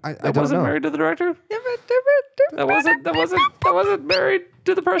potentially? I That don't wasn't know. married to the director. That wasn't married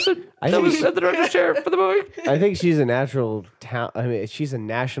to the person I that think was at the director's chair for the movie. I think she's a natural talent. I mean, she's a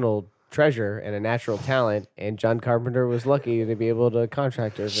national treasure and a natural talent. And John Carpenter was lucky to be able to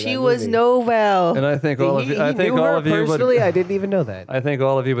contract her. For She that was movie. Novel. And I think all of you, I think knew all her of you would. personally. I didn't even know that. I think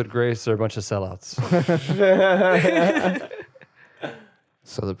all of you but Grace are a bunch of sellouts.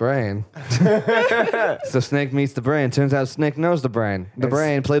 So the brain. So Snake meets the brain. Turns out Snake knows the brain. The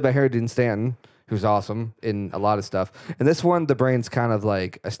brain, played by Harry Dean Stanton, who's awesome in a lot of stuff. And this one, the brain's kind of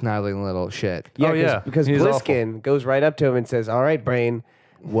like a snarling little shit. Yeah, Oh, yeah. because He's Bliskin goes right up to him and says, "All right, Brain,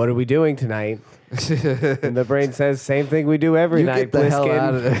 what are we doing tonight?" And the Brain says, "Same thing we do every You night, get the hell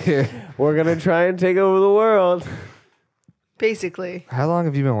out Bliskin. of here. We're gonna try and take over the world." Basically. How long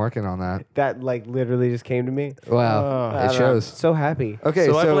have you been working on that? That like literally just came to me. Wow, I it don't know. shows. So happy. Okay,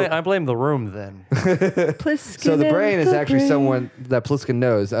 so so I blame the room then. Pliskin so the and brain is the actually brain. someone that Pliskin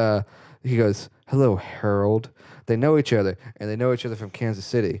knows. He goes, "Hello, Harold." They know each other, and they know each other from Kansas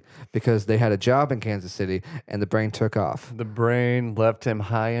City because they had a job in Kansas City, and the brain took off The brain left him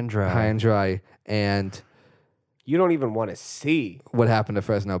high and dry. high and dry. And You don't even want to see. what happened to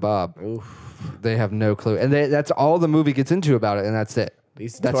Fresno Bob? Oof. They have no clue, and that's all the movie gets into about it, and that's it.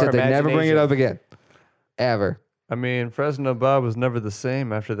 Leads to That's our it. They never bring it imagination. up again, ever. I mean, Fresno Bob was never the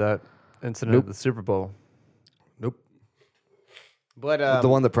same after that incident Nope. at the Super Bowl. Nope. But The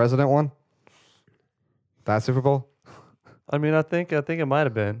one the president won. That Super Bowl. I mean, I think it might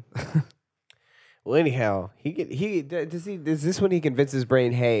have been. well, anyhow, is this when he convinces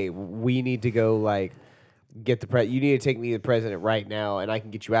Brain, "Hey, we need to go like get you need to take me to the president right now, and I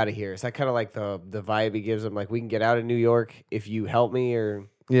can get you out of here." Is that kind of like the vibe he gives him? Like, we can get out of New York if you help me, or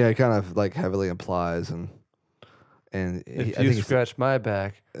Yeah, it kind of like heavily implies, and If I you think it's- scratch my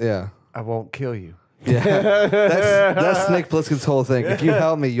back, yeah. I won't kill you. Yeah, that's Snake Plissken's whole thing. If you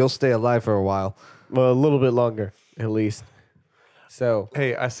help me, you'll stay alive for a while. well, a little bit longer at least. So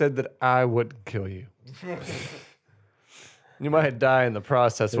Hey, I said that I wouldn't kill you. You might die in the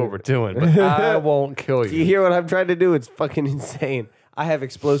process of what we're doing, but I won't kill do you you. hear what I'm trying to do? It's fucking insane. I have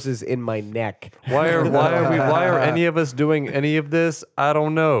explosives in my neck. Why are any of us doing any of this? I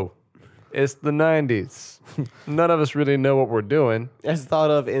don't know. It's the 90s. None of us really know what we're doing. As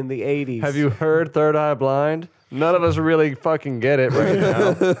thought of in the 80s. Have you heard Third Eye Blind? None of us really fucking get it right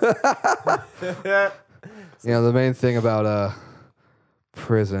now. You know, the main thing about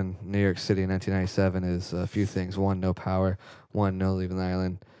prison, New York City in 1997 is a few things. 1, no power. 1, no leaving the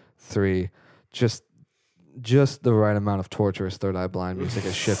island. 3, just the right amount of torturous Third Eye Blind music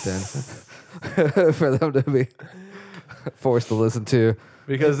is shipped in for them to be forced to listen to.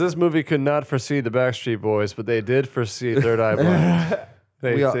 Because this movie could not foresee the Backstreet Boys, but they did foresee Third Eye Blind.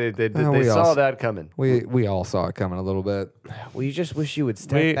 We all- They we all saw s- that coming. We all saw it coming a little bit. Well, you just wish you would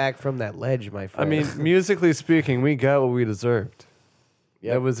step back from that ledge, my I friend. mean, musically speaking, we got what we deserved.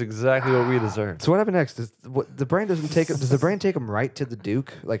 Yep. That was exactly what we deserved. So what happened next? Does the brain doesn't take him? Does the brain take him right to the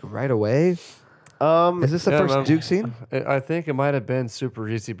Duke, like right away? Is this the Yeah, first man. Duke scene? I think it might have been super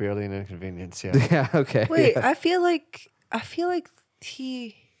easy, barely an inconvenience. Yeah. Yeah. Okay. Wait, Yeah. I feel like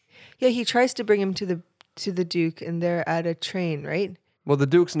he tries to bring him to the Duke, and they're at a train, right? Well, the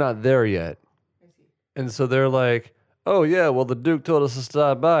Duke's not there yet, and so they're like, "Oh yeah, well the Duke told us to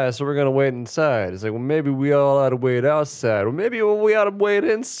stop by, so we're gonna wait inside." It's like, well, maybe we all ought to wait outside, or maybe we ought to wait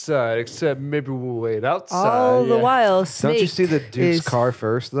inside. Except maybe we'll wait outside. All the while, Snake Don't you see the Duke's is- car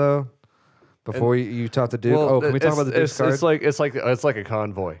first, though? Before you talk to Duke. Well, Can we talk about the Duke's car? It's like a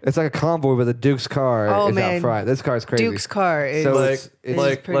convoy. It's like a convoy, but the Duke's car Oh, is out man. front. This car is crazy. Duke's car is So Like it's is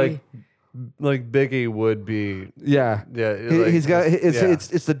like pretty. like Biggie would be. Yeah. Yeah, He's got yeah.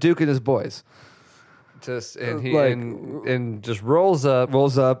 it's the Duke and his boys. Just and he like- and just rolls up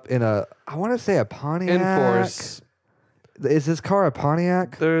Rolls up in a I want to say a Pontiac. in force. Is this car a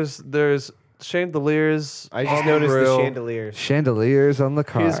Pontiac? There's chandeliers. I just on noticed the grill. chandeliers. Chandeliers on the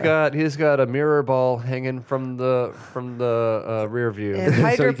car. He's got a mirror ball hanging from the rear view. And So you can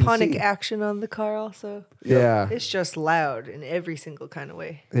hydroponic see. action on the car also. Yeah. It's just loud in every single kind of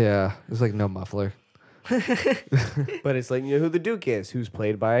way. Yeah. There's like no muffler. But it's letting you know who the Duke is, who's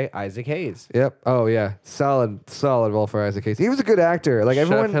played by Isaac Hayes. Yep. Oh yeah. Solid role for Isaac Hayes. He was a good actor. Like Chef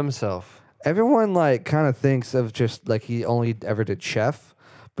everyone himself. everyone like kind of thinks of just like he only ever did Chef,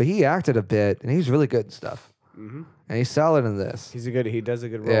 but he acted a bit and he's really good and stuff. And he's solid in this. He does a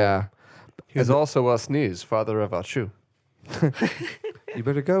good role. Yeah. He's also a sneeze, father of Achu. You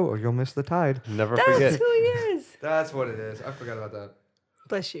better go or you'll miss the tide. Never That's forget. who he is. That's what it is. I forgot about that.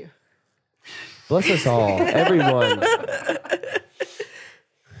 Bless you. Bless us all, everyone.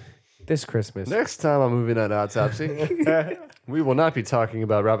 This Christmas. Next time on Movie Night Autopsy, we will not be talking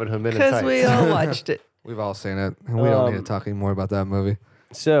about Robin Hood Men in Because Tights. we all watched it. We've all seen it, and we don't need to talk anymore about that movie.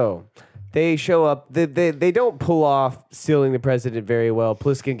 So they show up. They don't pull off stealing the president very well.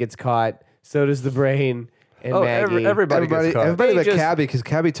 Pliskin gets caught. So does the brain and Maggie. everybody gets caught. Everybody They but just- Cabby, because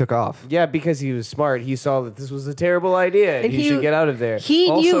Cabby took off. Yeah, because he was smart. He saw that this was a terrible idea and And he should get out of there. He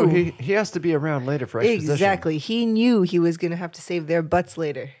Also, knew. he has to be around later for exposition. Exactly. He knew he was going to have to save their butts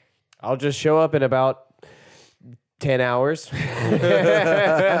later. I'll just show up in about 10 hours.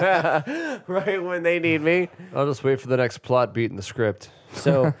 Right when they need me. I'll just wait for the next plot beat in the script.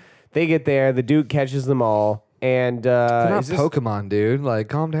 So they get there. The Duke catches them all. And They're not is this- Pokemon, dude. Like,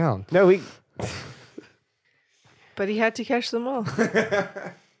 calm down. No, he. But he had to catch them all.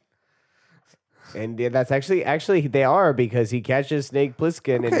 And yeah, that's actually they are, because he catches Snake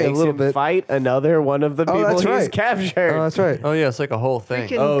Plissken and Okay, a makes little him bit. fight another one of the people that's he's right. captured. Oh, that's right. Oh yeah, it's like a whole thing.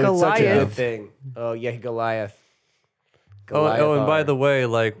 Freaking Oh, it's such a good Goliath. thing. Oh yeah, Goliath. Oh, and by R. the way,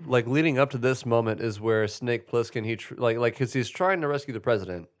 like leading up to this moment is where Snake Plissken because he's trying to rescue the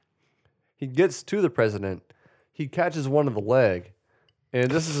president. He gets to the president, he catches one of the leg, and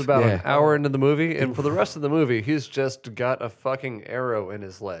this is about an hour into the movie. And for the rest of the movie, he's just got a fucking arrow in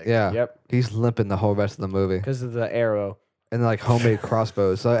his leg. Yeah. Yep. He's limping the whole rest of the movie. because of the arrow. And like homemade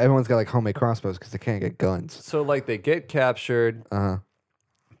crossbows. So everyone's got like homemade crossbows because they can't get guns. So like they get captured. Uh-huh.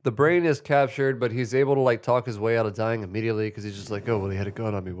 The brain is captured, but he's able to like talk his way out of dying immediately because he's just like, oh well, he had a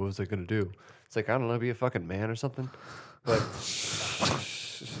gun on me. What was I gonna do? It's like, I don't know, be a fucking man or something. But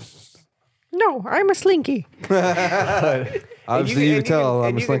No, I'm a slinky. Obviously, you can tell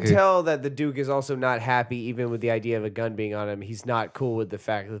I'm a you can slinky. tell that the Duke is also not happy, even with the idea of a gun being on him. He's not cool with the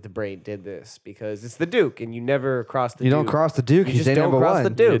fact that the brain did this, because it's the Duke, and you never cross the You Duke. don't cross the Duke. You He's just day don't number cross one. the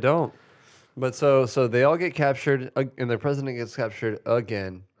Duke. you don't. But so they all get captured, and the president gets captured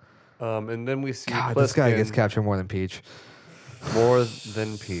again. And then we see God, this guy Pliskin gets captured more than Peach. more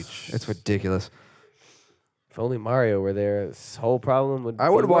than Peach. It's ridiculous. If only Mario were there, this whole problem would. I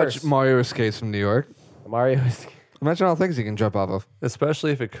would be watch worse. Mario Escapes from New York. Mario. Is, Imagine all the things he can jump off of.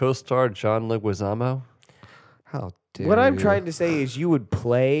 Especially if it co-starred John Leguizamo. How dare what I'm you. trying to say is, you would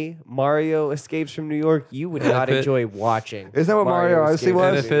play Mario Escapes from New York. You would not if it- enjoy watching. Isn't that what Mario Odyssey Escapes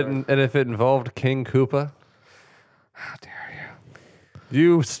was? from And New if it involved King Koopa, How dare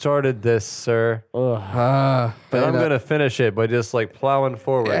you started this, sir. York? Ugh. And I'm in a- gonna finish it by just like plowing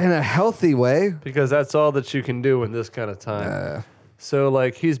forward in a healthy way. because that's all that you can do in this kind of time. So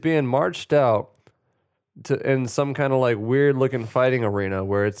like he's being marched out to in some kind of like weird looking fighting arena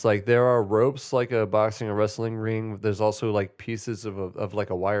where it's like there are ropes like a boxing or wrestling ring. There's also like pieces of like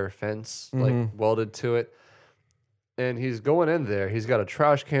a wire fence like welded to it. And he's going in there. He's got a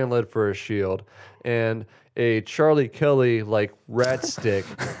trash can lid for a shield and a Charlie Kelly like rat stick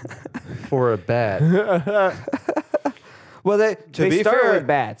for a bat. Well, they They start fair, with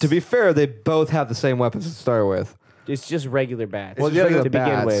bats. To be fair, they both have the same weapons to start with, It's just regular bats. Well, yeah, to the begin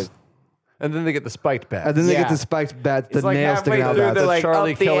bats. with. And then they get the spiked bat. and then they Yeah. get the spiked bat, the It's like nails sticking halfway out. through, Of they're the like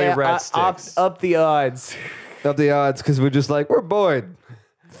Charlie up the, Kelly rat up, sticks. up the odds. up the odds because we're just like we're bored.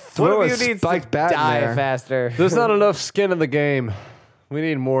 Throw One a of you needs spiked to bat in die there. faster. There's not enough skin in the game. We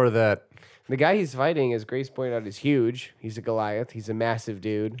need more of that. The guy he's fighting, as Grace pointed out, is huge. He's a Goliath. He's a massive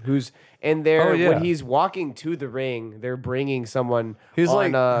dude Oh, yeah. when he's walking to the ring, they're bringing someone He's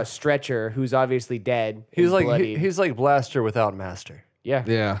on like- a stretcher who's obviously dead. He's and like bloodied. he's like Blaster without Master. yeah.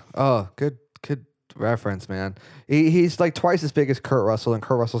 Yeah. Oh, good reference, man. He's like twice as big as Kurt Russell, and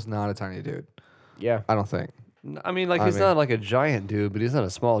Kurt Russell's not a tiny dude. Yeah. I don't think. I mean, like I he's mean- not like a giant dude, but he's not a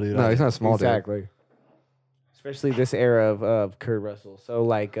small dude. No, either. he's not a small dude. Exactly. especially this era of Kurt Russell. So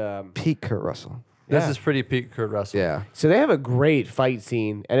like, Pete Kurt Russell. This Yeah. is pretty peak Kurt Russell. Yeah. so they have a great fight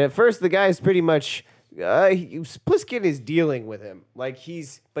scene, and at first the guy's pretty much. Pliskin is dealing with him but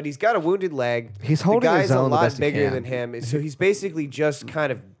he's got a wounded leg. He's holding the his guy's own a the lot best he bigger can. than him, so he's basically just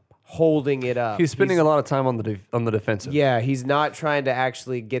kind of holding it up. He's spending a lot of time on the defensive. Yeah, he's not trying to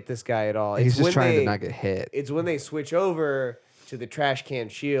actually get this guy at all. He's It's just when trying they- to not get hit. It's when they switch over to the trash can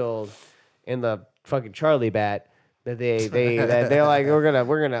shield and the fucking Charlie bat that they're like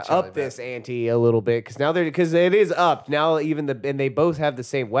we're gonna up this ante a little bit because it is up now and they both have the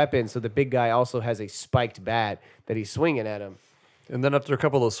same weapon, so the big guy also has a spiked bat that he's swinging at him. And then after a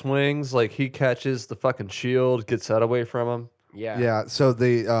couple of swings, like he catches the fucking shield, gets that away from him. Yeah. Yeah.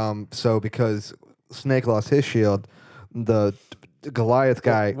 So because Snake lost his shield, the Goliath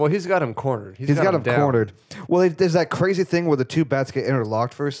guy. Well, he's got him cornered. He's got him down. cornered. Well, there's that crazy thing where the two bats get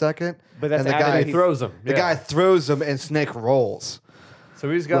interlocked for a second, But that's and the after guy He throws him. The yeah. guy throws him, and Snake rolls,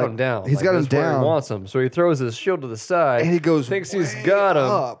 So he's got like, him down. he's got him that's where down. He wants him. So he throws his shield to the side. and he goes. Thinks he's way got him,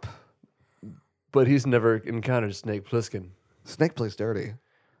 up. but he's never encountered Snake Plissken. Snake plays dirty.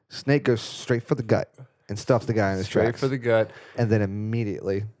 Snake goes straight for the gut and stuffs the guy in his Straight tracks, for the gut. and then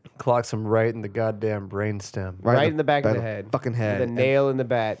immediately Clocks him right in the goddamn brainstem. Right in the back of the head. fucking head, The nail in the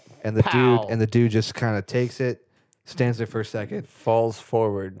bat. and the Pow. dude just kind of takes it, stands there for a second, Falls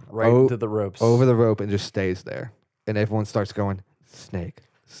forward right Oh, into the ropes. over the rope, and just stays there, and everyone starts going, Snake,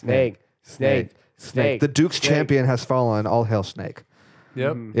 Snake. Snake. Snake. The Duke's Snake. champion has fallen. All hail Snake.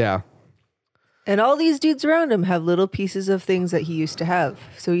 Yep. Yeah. And all these dudes around him have little pieces of things that he used to have.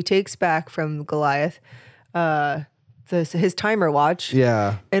 So he takes back from Goliath his timer watch.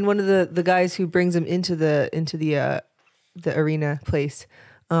 Yeah. And one of the guys who brings him into the arena place,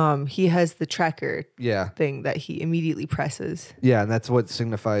 he has the tracker Yeah. thing that he immediately presses. Yeah, and that's what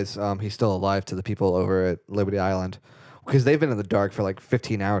signifies he's still alive to the people over at Liberty Island. Because they've been in the dark for like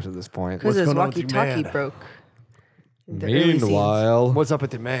 15 hours at this point. Because his going on with your walkie-talkie man? broke. in the early scenes. What's up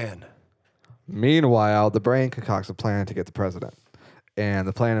with your man? Meanwhile, the brain concocts a plan to get the president. And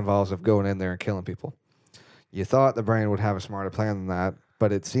the plan involves of going in there and killing people. You thought the brain would have a smarter plan than that,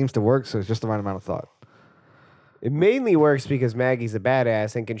 but it seems to work, so it's just the right amount of thought. It mainly works because Maggie's a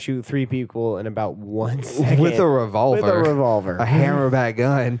badass and can shoot 3 people in about 1 second. With a revolver. With a revolver. A hammerback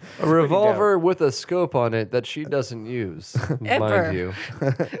gun. A revolver with a scope on it that she doesn't use, Ever. mind you.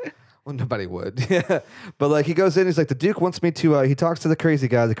 Well, nobody would. Yeah. But like he goes in, he's like, the Duke wants me to, he talks to the crazy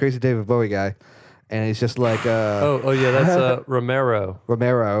guy, the crazy David Bowie guy. And he's just like, Oh yeah, that's Romero.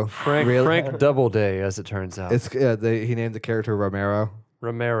 Romero. Frank Doubleday, as it turns out. It's he named the character Romero.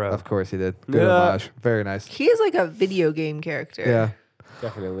 Romero. Of course he did. Good Yeah. homage. Very nice. He is like a video game character. Yeah.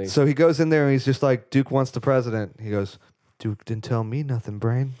 Definitely. So he goes in there and he's just like, Duke wants the president. He goes, Duke didn't tell me nothing,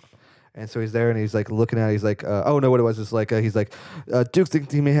 brain. And so he's there and he's like looking at it. He's like, oh no, what it was is like, he's like, Duke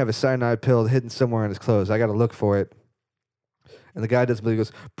thinks he may have a cyanide pill hidden somewhere in his clothes. I got to look for it. And the guy doesn't believe. He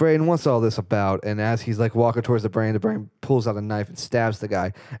goes, Brain, what's all this about? And as he's like walking towards the brain pulls out a knife and stabs the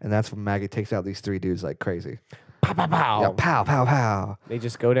guy. And that's when Maggie takes out these 3 dudes like crazy. Pow, pow, pow. Yeah, pow, pow, pow. They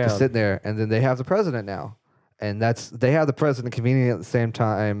just go down. Just sitting there, and then they have the president now, and they have the president convenient at the same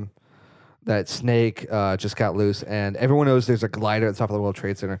time that Snake just got loose, and everyone knows there's a glider at the top of the World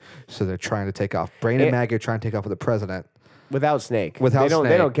Trade Center, so they're trying to take off. Brain and It- Maggie are trying to take off with the president, Without Snake. Without they don't, They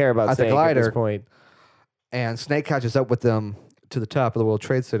Snake. don't care about At the Snake at this glider. point. and Snake catches up with them to the top of the World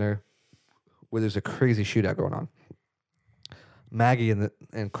Trade Center, where there's a crazy shootout going on. Maggie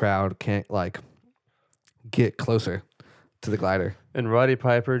and crowd can't like get closer to the glider, And Roddy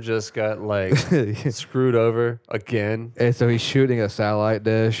Piper just got like screwed over again. and so he's shooting a satellite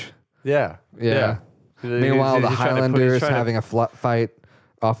dish. Yeah. Yeah. Meanwhile, the Highlanders having a fight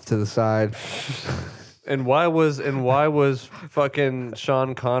off to the side. And why was fucking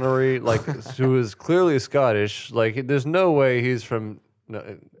Sean Connery like, who is clearly Scottish? Like, there's no way he's from.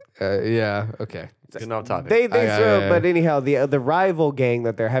 No, Yeah. Okay. getting off topic. They throw, yeah. but anyhow, the rival gang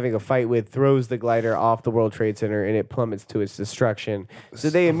that they're having a fight with throws the glider off the World Trade Center and it plummets to its destruction. So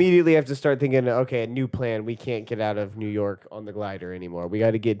they immediately have to start thinking, okay, a new plan. We can't get out of New York on the glider anymore. We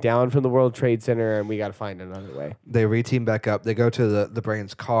got to get down from the World Trade Center and we got to find another way. They reteam back up. They go to the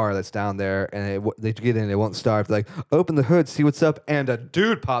Brain's car that's down there, and they get in. It won't start. They're like, open the hood, see what's up, and a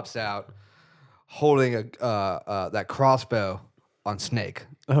dude pops out holding that crossbow on Snake.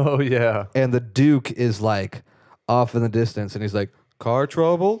 Oh yeah. And the Duke is like off in the distance, and he's like, car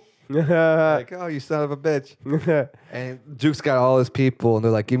trouble? Like, oh, you son of a bitch. And Duke's got all his people, and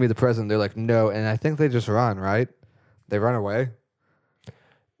they're like, give me the president. They're like, no. And I think they just run, right? They run away.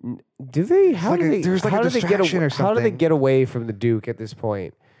 Do they? How like do a- they? there's like a how do they get? distraction or How do they something. get away from the Duke at this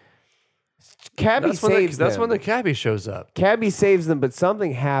point? Cabby saves That's them. when the cabbie shows up. Cabby saves them, but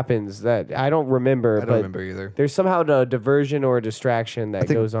something happens that I don't remember. I don't remember either. There's somehow a diversion or a distraction that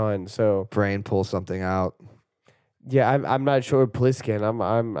think- goes on. So Brain pulls something out. yeah, I'm not sure. Pliskin,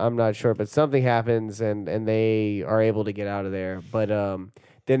 I'm not sure, but something happens and they are able to get out of there. But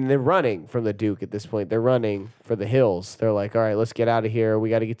then they're running from the Duke at this point. They're running for the hills. They're like, all right, let's get out of here. We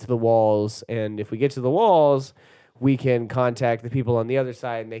got to get to the walls, and if we get to the walls, we can contact the people on the other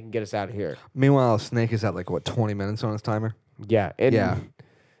side, and they can get us out of here. Meanwhile, Snake is at like what 20 minutes on his timer. Yeah, and Yeah.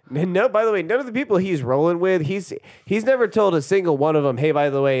 And no, by the way, none of the people he's rolling with, he's never told a single one of them, hey, by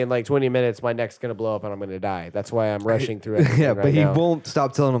the way, in like 20 minutes, my neck's gonna blow up and I'm gonna die. That's why I'm rushing through everything Yeah, right but he now. won't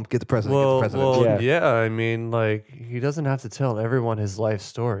stop telling him get the president. Get the president. Yeah. I mean, like he doesn't have to tell everyone his life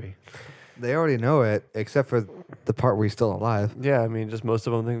story. They already know it, except for the part where he's still alive. Yeah, I mean, just most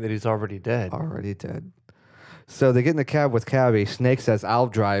of them think that he's already dead. Already dead. So they get in the cab with Cabby. Snake says, "I'll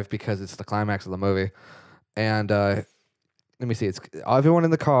drive," because it's the climax of the movie. And let me see. It's everyone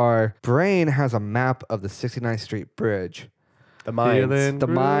in the car. Brain has a map of the 69th Street Bridge. The mines. Feeling The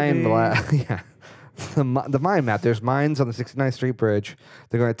mine, groovy. yeah. The mine map. There's mines on the 69th Street Bridge.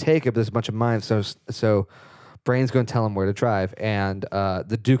 They're going to take it, but there's a bunch of mines. So Brain's going to tell him where to drive, and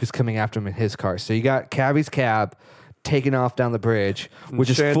the Duke is coming after him in his car. So you got Cabby's cab taking off down the bridge, which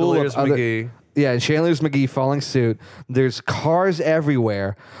is full of Chandeliers other. McGee. Yeah, and Chandler's McGee following suit. There's cars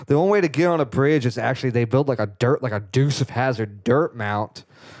everywhere. The only way to get on a bridge is actually they built like a Deuce of Hazard dirt mount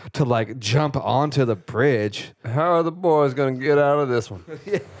to like jump onto the bridge. How are the boys gonna get out of this one?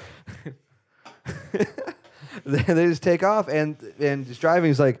 They just take off and just driving.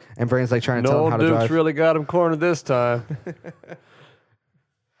 He's like, and Brain's like trying to tell No him how to Duke's drive. really got him cornered this time.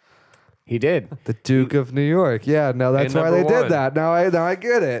 He did. The Duke of New York. Yeah, no, that's And why they number did one. that. Now I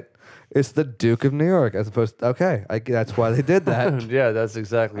get it. It's the Duke of New York as opposed to, okay, that's why they did that. Yeah, that's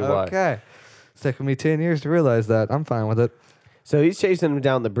exactly why. Okay. It's taken me 10 years to realize that. I'm fine with it. So he's chasing them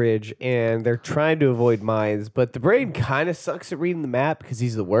down the bridge, and they're trying to avoid mines, but the Brain kind of sucks at reading the map because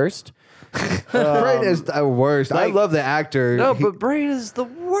he's the worst. Brain is the worst. I like- love the actor. No, He- but Brain is the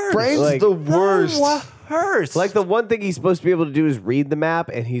worst. Brain's like- the worst. What hurts? Like the one thing he's supposed to be able to do is read the map,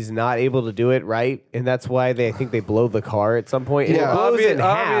 and he's not able to do it right, and that's why I think they blow the car at some point. And Yeah. it blows in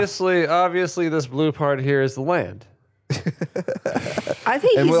half. obviously, this blue part here is the land. I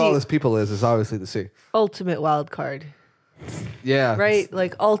think And he's what all the this people is obviously the sea. ultimate wild card, Yeah. right?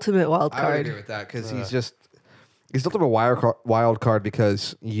 Like ultimate wild I would agree card. with that because he's ultimate wild card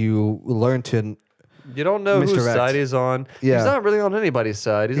because you learn to. You don't know Mr. whose X. side he's on. Yeah. He's not really on anybody's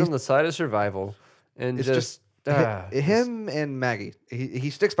side. He's on the side of survival. And It's just, him and Maggie. He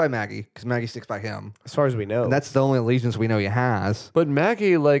sticks by Maggie because Maggie sticks by him. As far as we know. And that's the only allegiance we know he has. But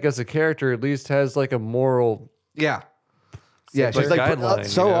Maggie, like as a character, at least has like a moral. Yeah. Yeah, Like she's like guideline,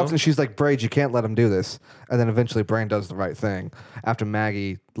 so you know? often she's like, Braid, you can't let him do this. And then eventually Brain does the right thing after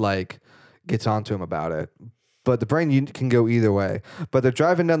Maggie like gets onto him about it. But the Brain can go either way. But they're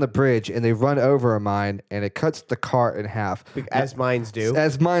driving down the bridge and they run over a mine and it cuts the car in half. as mines do.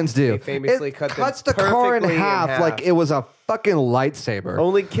 As mines do. They famously it cut them cuts the car in perfectly in half, half. like it was a fucking lightsaber.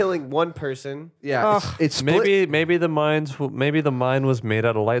 Only killing one person. Yeah, it's split. Maybe the mine was made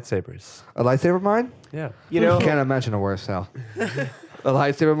out of lightsabers. A lightsaber mine? Yeah. You know, Can't imagine a worse hell. A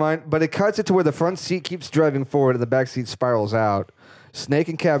lightsaber mine, but it cuts it to where the front seat keeps driving forward and the back seat spirals out. Snake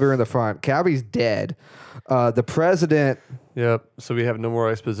and Cabby are in the front. Cabby's dead. The president, Yep. So we have no more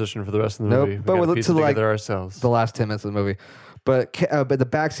exposition for the rest of the Nope, movie. but we we gotta look piece to, it like, together ourselves. the last 10 minutes of the movie, but the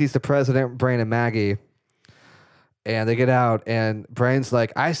back seat's the president, Brain, and Maggie, and they get out, and Brain's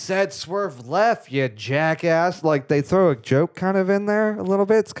like, "I said swerve left, you jackass!" Like they throw a joke kind of in there a little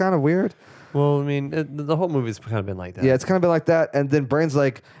bit. It's kind of weird. Well, I mean, the whole movie's kind of been like that. Yeah, it's kind of been like that. And then Brain's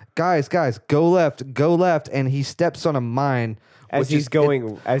like, guys, go left. And he steps on a mine. as which he's is-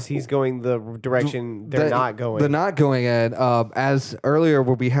 going the direction they're not going. They're not going in. As earlier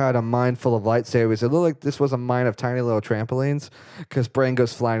where we had a mine full of lightsabers, it looked like this was a mine of tiny little trampolines because Brain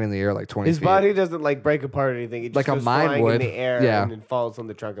goes flying in the air like 20 His feet. body doesn't like break apart or anything. It just Like a goes mine flying would. in the air Yeah. and then falls on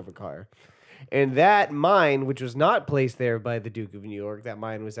the trunk of a car. And that mine, which was not placed there by the Duke of New York, that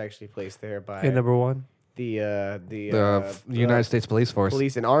mine was actually placed there by Hey, number one. The United States Police Force.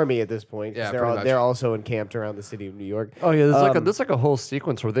 police and army at this point. 'Cause Yeah, they're pretty much. they're also encamped around the city of New York. Oh yeah, there's like a whole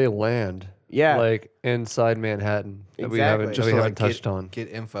sequence where they land. Yeah. Like inside Manhattan that we Exactly. haven't, Just that we to, haven't touched on. Get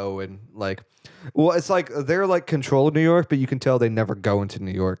info and like, well, it's like they're like control New York, but you can tell they never go into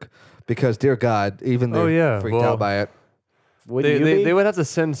New York because, dear God, even they're Oh, yeah, freaked well- out by it. Wouldn't you be? They would have to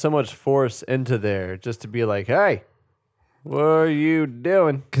send so much force into there just to be like, hey, what are you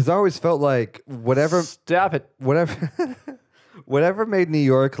doing? Because I always felt like whatever Stop it. whatever whatever made New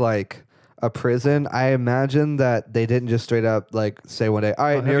York like a prison, I imagine that they didn't just straight up like say one day, all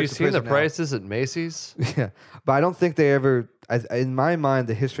right, New Have you York's a seen the prison now." prices at Macy's? Yeah, but I don't think they ever. In my mind,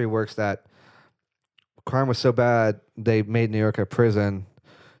 the history works that crime was so bad they made New York a prison.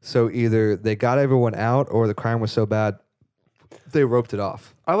 So either they got everyone out, or the crime was so bad they roped it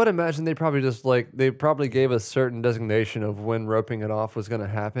off. I would imagine they probably just they probably gave a certain designation of when roping it off was going to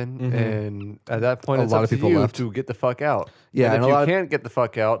happen, and at that point, A it's lot up of to people you left. to get the fuck out. Yeah, and and if a you lot- can't get the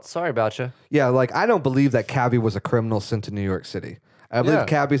fuck out, sorry about you. Yeah, like I don't believe that Cabby was a criminal sent to New York City. I believe Yeah.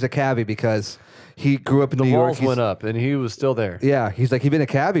 Cabby's a cabbie because he grew up in The New York. walls went up, and he was still there. Yeah, he's been a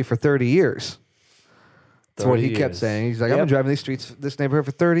cabbie for 30 years. That's what 30 he kept years. saying. He's like, I've Yep. been driving these streets, this neighborhood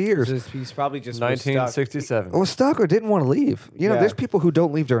for 30 years. He's probably just was stuck. 1967. I was stuck or didn't want to leave. You know, Yeah. there's people who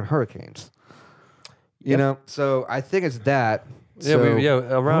don't leave during hurricanes. You Yep. know, so I think it's that. Yeah, So, yeah.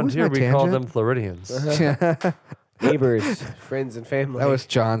 Around was here, my we call tangent? them Floridians. that Neighbors, friends, and family. was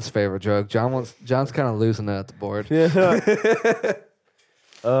John's favorite joke. John's kind of losing it at the board.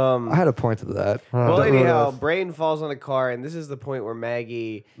 I had a point to that. Well, Don't know anyhow, what it Brain falls on a car, and this is the point where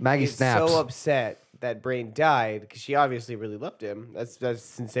Maggie is snaps. so upset that Brain died because she obviously really loved him. That's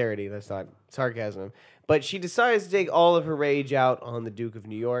sincerity. That's not sarcasm. But she decides to take all of her rage out on the Duke of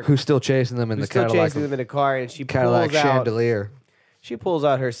New York, was. Who's still chasing them in who's the still Cadillac, chasing them in a car, and she Cadillac pulls out. chandelier? She pulls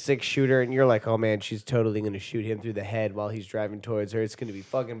out her 6-shooter, and you're like, "Oh man, she's totally gonna shoot him through the head while he's driving towards her. It's gonna be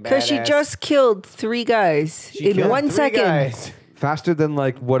fucking badass." Because she just killed 3 guys She in killed 1 3 second. guys. Faster than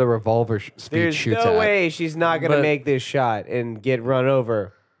like what a revolver speed There's shoots no at. way she's not gonna But- make this shot and get run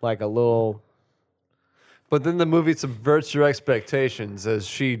over like a little. But then the movie subverts your expectations as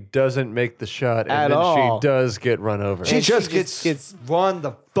she doesn't make the shot, and At then all. she does get run over. She And just she gets, just run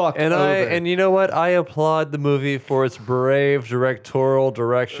the fuck And over. you know what? I applaud the movie for its brave directorial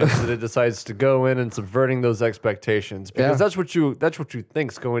directions that it decides to go in and subverting those expectations, because Yeah. that's what you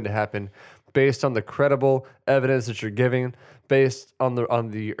think's going to happen based on the credible evidence that you're giving, based on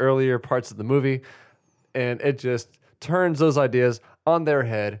the earlier parts of the movie, and it just turns those ideas on their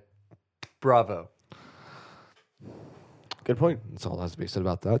head. Bravo. Good point. That's all that has to be said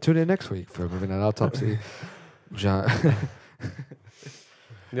about that. Tune in next week for Movie Night Autopsy. John.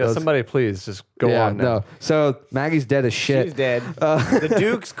 Yeah, somebody please just go yeah, on now. no. So Maggie's dead as shit. She's dead. The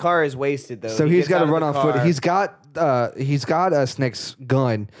Duke's car is wasted though. So He he's gets got out to of the run on foot. car. He's got Snake's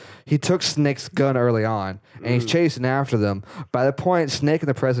gun. He took Snake's gun early on, and he's chasing after them. By the point Snake and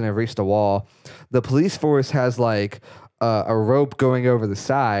the president have reached a wall, the police force has like a rope going over the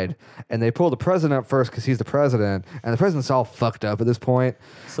side, and they pull the president up first because he's the president, and the president's all fucked up at this point.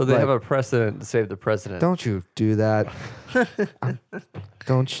 So they Like, have a precedent to save the president. Don't you do that?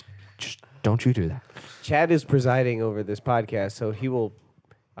 Don't you do that? Chad is presiding over this podcast, so he will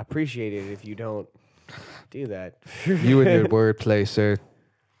appreciate it if you don't do that. You and your wordplay, sir.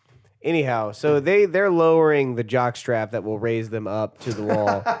 Anyhow, so they're lowering the jock strap that will raise them up to the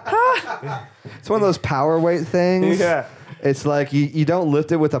wall. It's one of those power weight things. Yeah. It's like you don't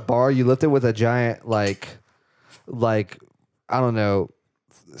lift it with a bar, you lift it with a giant like I don't know,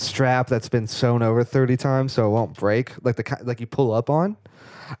 strap that's been sewn over 30 times so it won't break, like you pull up on.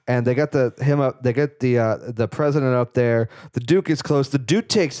 And they got the president up there. The Duke is close. The Duke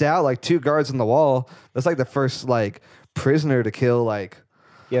takes out like 2 guards on the wall. That's like the first like prisoner to kill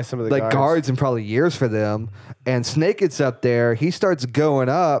Yeah, some of the like guards in probably years for them. And Snake gets up there. He starts going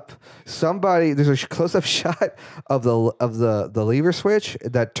up. There's a close-up shot of the lever switch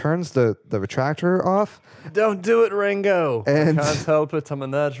that turns the retractor off. Don't do it, Ringo. And- I can't help it. I'm a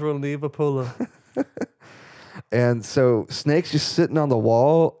natural lever puller. And so Snake's just sitting on the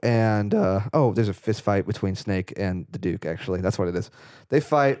wall. And there's a fist fight between Snake and the Duke. Actually, that's what it is. They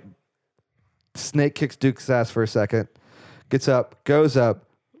fight. Snake kicks Duke's ass for a second. Gets up, goes up.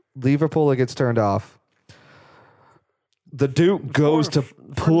 Lever puller gets turned off. The Duke goes to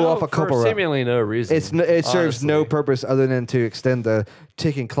pull off a couple for rounds. seemingly no reason. It serves no honestly. purpose other than to extend the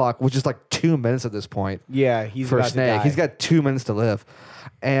ticking clock, which is like 2 minutes at this point Yeah, he's for about to Snake. die. He's got 2 minutes to live.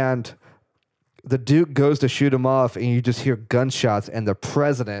 And the Duke goes to shoot him off, and you just hear gunshots, and the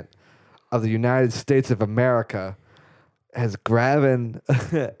president of the United States of America is grabbing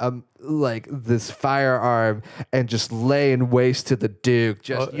like this firearm and just laying waste to the Duke.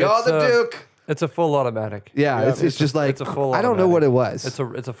 Just, Oh, you're it's, the Duke! It's a full automatic. Yeah, it's just like, it's a full I don't know what it automatic.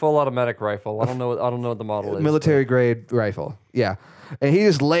 was. It's a full automatic rifle. I don't know what the model is. Military grade rifle. Yeah. And he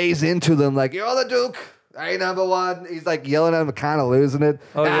just lays into them like, you're the Duke. I ain't number one. He's like yelling at him, kind of losing it.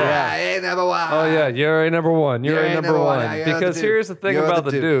 Oh, yeah. I ain't number one. Oh yeah, you're a number one. You're You're a a number number one. one. You're the Because Duke. here's the thing You're about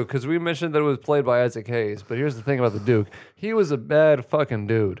the the Duke. Duke, because we mentioned that it was played by Isaac Hayes, but here's the thing about the Duke. He was a bad fucking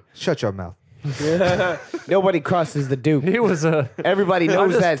dude. Shut your mouth. Nobody crosses the Duke. He was a. Everybody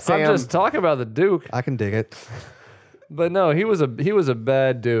knows that, Sam. I'm just talking about the Duke, I can dig it. but no, he was a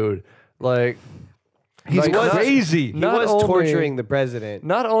bad dude. Like He's like, not- crazy. he not was only- torturing the president.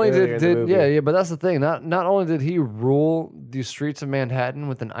 Not only earlier in the did movie. yeah, but that's the thing. Not only did he rule the streets of Manhattan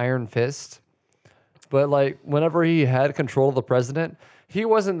with an iron fist, but like whenever he had control of the president, he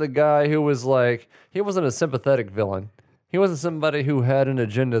wasn't the guy who was like he wasn't a sympathetic villain. He wasn't somebody who had an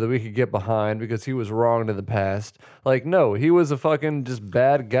agenda that we could get behind because he was wronged in the past. Like no, he was a fucking just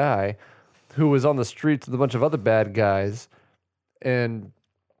bad guy who was on the streets with a bunch of other bad guys, and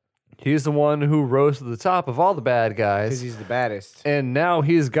he's the one who rose to the top of all the bad guys. Because he's the baddest. And now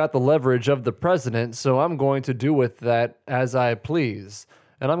he's got the leverage of the president, so I'm going to do with that as I please.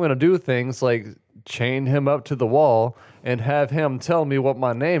 And I'm going to do things like chain him up to the wall and have him tell me what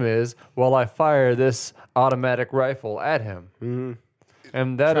my name is while I fire this automatic rifle at him. Mm-hmm.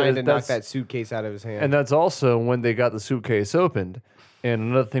 And that Trying is to knock that suitcase out of his hand. and that's also when they got the suitcase opened. And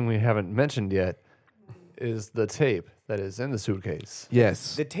another thing we haven't mentioned yet is the tape that is in the suitcase.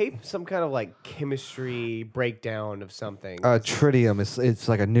 Yes. the tape, some kind of like chemistry breakdown of something. Tritium is it's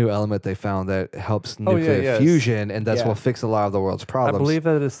like a new element they found that helps Oh, yeah, nuclear yes. fusion, and that's Yeah. what fix a lot of the world's I problems. believe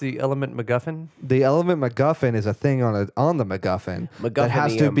that it's the element MacGuffin. The element MacGuffin is a thing on the MacGuffin that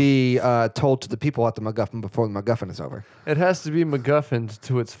has to MacGuffinium. be told to the people at the MacGuffin before the MacGuffin is over. It has to be MacGuffined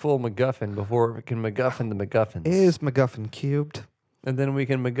to its full MacGuffin before it can MacGuffin the MacGuffins. Is MacGuffin cubed? And then we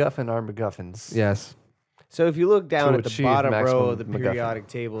can MacGuffin our MacGuffins. Yes. So if you look down To at the achieve bottom row maximum of the MacGuffin. periodic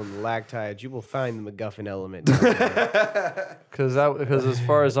table in the lactides, you will find the MacGuffin element. Because as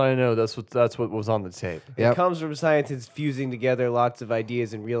far as I know, that's what was on the tape. It Yep. comes from scientists fusing together lots of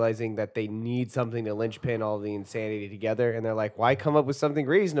ideas and realizing that they need something to linchpin all the insanity together. And they're like, why come up with something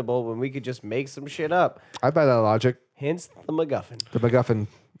reasonable when we could just make some shit up? I buy that logic. Hence the MacGuffin.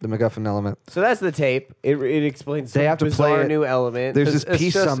 The MacGuffin element. So that's the tape. It explains They some have to bizarre play it. new element. There's this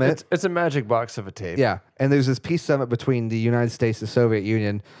peace just- summit. It's a magic box of a tape. Yeah, and there's this peace summit between the United States and the Soviet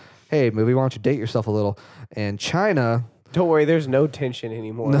Union. Hey, movie, why don't you date yourself a little? And China, Don't worry, there's no tension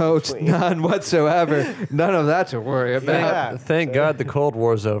anymore. no, between- none whatsoever. None of that to worry about. Yeah. Thank God the Cold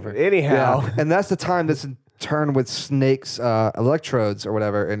War's over. Anyhow. Yeah, and that's the time that's in turn with Snake's electrodes or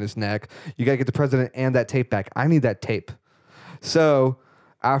whatever in his neck. You got to get the president and that tape back. I need that tape. So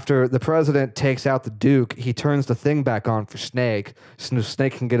after the president takes out the Duke, he turns the thing back on for Snake, so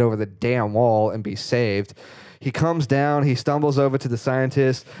Snake can get over the damn wall and be saved. He comes down. He stumbles over to the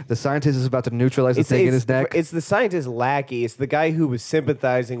scientist. The scientist is about to neutralize the thing in his neck. It's the scientist lackey. It's the guy who was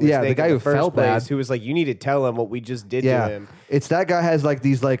sympathizing with Yeah, the Snake guy in who the first felt place, bad. who was like, you need to tell him what we just did to Yeah, him. it's that guy has like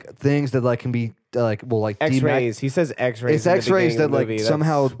these like things that like can be like X-rays. He says X-rays. It's in the X-rays beginning that of the like movie. That's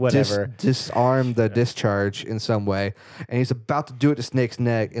somehow whatever. disarm the discharge in some way, and he's about to do it to Snake's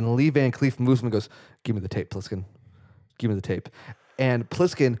neck, and Lee Van Cleef moves him and goes, "Give me the tape, Pliskin. Give me the tape." And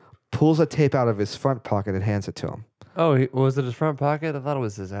Pliskin pulls a tape out of his front pocket and hands it to him. Oh, was it his front pocket? I thought it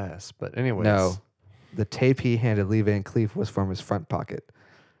was his ass. But anyways. No, the tape he handed Lee Van Cleef was from his front pocket.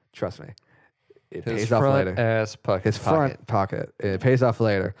 Trust me, it His pays off front later. ass pocket. His front pocket. It pays off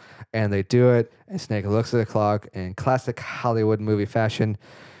later. And they do it, and Snake looks at the clock in classic Hollywood movie fashion.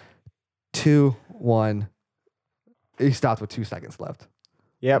 2, 1. He stopped with 2 seconds left.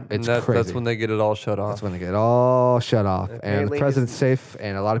 Yep. It's That's crazy. when they get it all shut off. That's when they get all shut off. And Apparently the president's safe,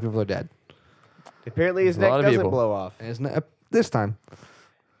 and a lot of people are dead. Apparently his A neck lot of doesn't people. blow off. And it's not, this time.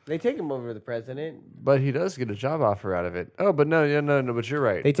 They take him over to the president. But he does get a job offer out of it. Oh, but no, but you're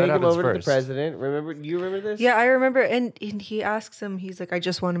right. They That take him happens over to the first. president. Remember? You remember this? Yeah, I remember. And he asks him, he's like, I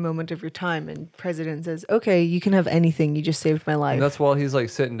just want a moment of your time. And president says, okay, you can have anything. You just saved my life. And that's while he's like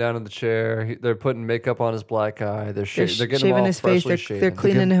sitting down in the chair. They're putting makeup on his black eye. They're They're getting him shaving all his face. freshly They're shaven.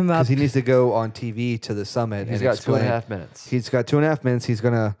 cleaning him up. Because he needs to go on TV to the summit. He's and got explain. 2.5 minutes. He's got 2.5 minutes.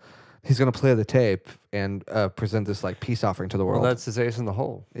 He's gonna play the tape and present this like peace offering to the Well, world. that's his ace in the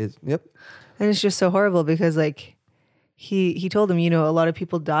hole. Yep. And it's just so horrible because like he told him, a lot of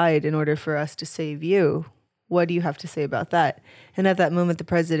people died in order for us to save you. What do you have to say about that? And at that moment, the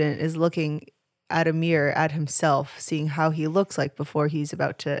president is looking at a mirror at himself, seeing how he looks like before he's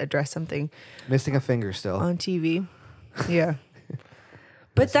about to address something Missing a finger still. on TV. Yeah.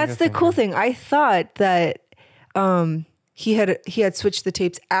 But that's the cool thing. I thought that he had switched the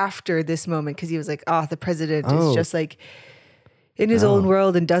tapes after this moment because he was like, the president Oh. is just like in his own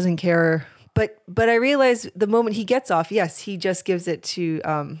world and doesn't care. But I realized the moment he gets off, yes, he just gives it to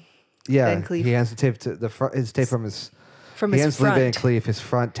Yeah, Van Cleef. he hands the tape to the front. His tape from his. from He his hands Lee Van front. Cleef his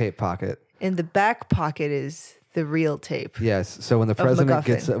front tape pocket. In the back pocket is the real tape. Yes. So when the president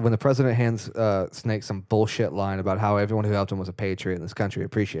MacGuffin. when the president hands Snake some bullshit line about how everyone who helped him was a patriot and this country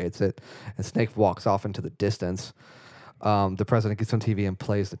appreciates it, and Snake walks off into the distance, the president gets on TV and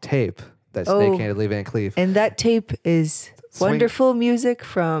plays the tape that Snake handed Lee Van Cleef. And that tape is wonderful music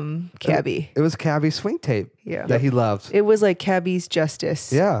from Cabby. It was Cabby's swing tape. Yeah. That he loved. It was like Cabby's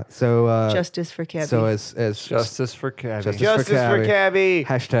Justice. Yeah. So Justice for Cabby. So as Justice for Cabby. Justice for Cabby.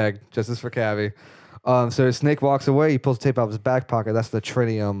 Hashtag Justice for Cabby. So Snake walks away. He pulls the tape out of his back pocket. That's the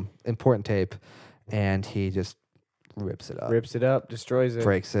Tritium important tape, and he just rips it up, Rips it up, destroys it.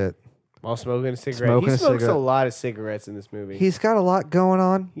 breaks it. While smoking a cigarette. Smoking He a smokes cigarette. a lot of cigarettes in this movie. He's got a lot going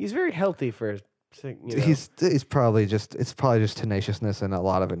on. He's very healthy for you know. He's probably just tenaciousness and a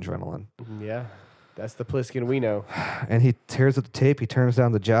lot of adrenaline. Yeah. That's the Pliskin we know. And he tears up the tape. He turns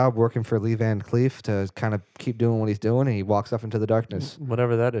down the job working for Lee Van Cleef to kind of keep doing what he's doing, and he walks off into the darkness.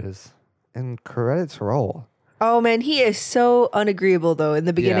 Whatever that is. And credits roll. Oh man, he is so unagreeable though in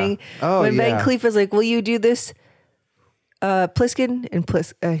the beginning. Oh, when yeah. Van Cleef is like, "Will you do this, Pliskin?"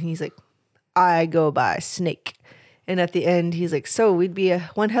 And he's like, "I go by Snake." And at the end, he's like, "So we'd be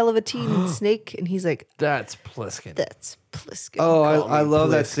one hell of a team, Snake." And he's like, That's Pliskin. "That's Pliskin." Oh, I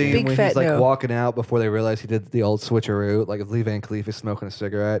love that scene Big when fat he's like no. walking out before they realize he did the old switcheroo. Like if Lee Van Cleef is smoking a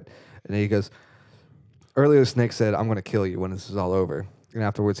cigarette, and he goes, earlier Snake said, "I'm going to kill you when this is all over." And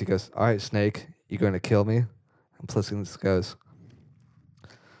afterwards he goes, "All right, Snake, you going to kill me?" And Pliskin just goes,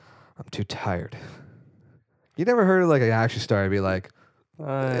 "I'm too tired." You never heard of like an action star be like,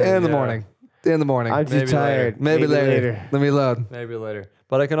 in the morning. In the morning. I'm too Maybe tired. Maybe later. Let me load. Maybe later.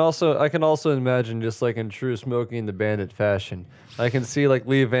 But I can also imagine just like in true Smokey the Bandit fashion. I can see like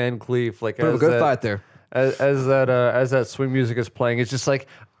Lee Van Cleef like Bro, as good that, fight there. as that swing music is playing. It's just like,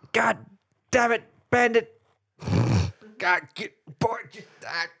 God damn it, Bandit. God, get boy,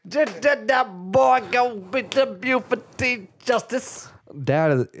 that boy go with the beauty justice.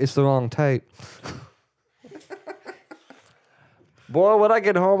 Dad, it's the wrong tape. Boy, when I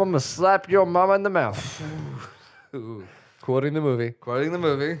get home, I'm gonna slap your mama in the mouth. Quoting the movie. Quoting the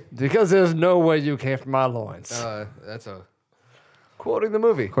movie. Because there's no way you came from my loins. That's a Quoting the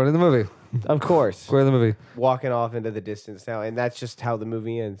movie. quoting the movie. Of course. Quoting the movie. Walking off into the distance now. And that's just how the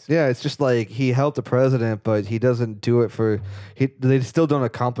movie ends. Yeah, it's just like he helped the president, but he doesn't do it for. They still don't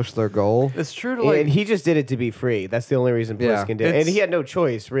accomplish their goal. It's true to like. And he just did it to be free. That's the only reason Yeah. Pliskin did it. And he had no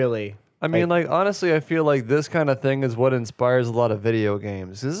choice, really. I mean, like honestly, I feel like this kind of thing is what inspires a lot of video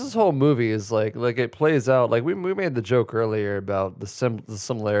games. 'Cause this whole movie is like it plays out. Like we made the joke earlier about the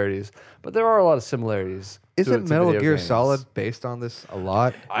similarities, but there are a lot of similarities. Isn't to Metal video Gear games. Solid based on this a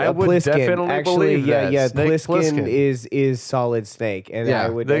lot? I would definitely actually, believe yeah, that. yeah. Snake Pliskin is Solid Snake, and Yeah, I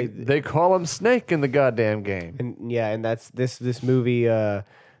would. They call him Snake in the goddamn game. and yeah, and that's this movie. I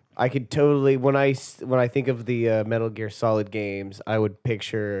could totally when I think of the Metal Gear Solid games, I would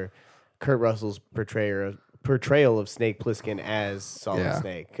picture Kurt Russell's portrayal of Snake Plissken as Solid Yeah.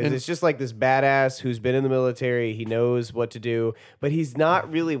 Snake, because it's just like this badass who's been in the military. He knows what to do, but he's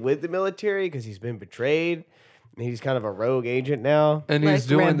not really with the military because he's been betrayed. And he's kind of a rogue agent now. And he's Like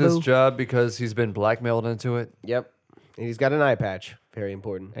doing this Rambo. job because he's been blackmailed into it, Yep, and he's got an eye patch. Very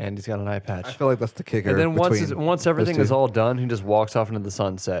important. and he's got an eye patch. I feel like that's the kicker. And then between once those everything two. is all done, he just walks off into the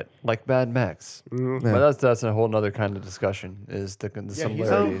sunset like Mad Max. Yeah. But that's a whole nother kind of discussion. Is the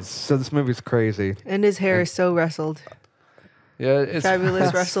similarities? So this movie's crazy. And his hair is so rustled. Yeah, it's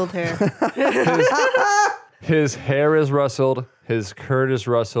Fabulous rustled hair. his hair is rustled. His Kurt is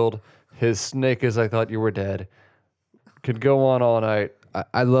rustled. His Snake is I thought you were dead. Could go on all night.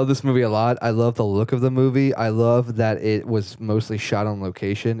 I love this movie a lot. I love the look of the movie. I love that it was mostly shot on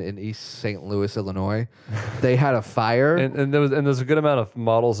location in East St. Louis, Illinois. They had a fire. And there's a good amount of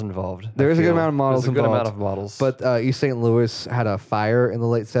models involved. There is a good amount of models There's a good amount involved. of models. But East St. Louis had a fire in the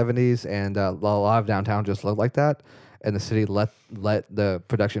late 70s, and a lot of downtown just looked like that. And the city let the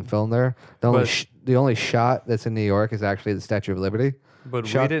production film there. The only shot that's in New York is actually the Statue of Liberty. we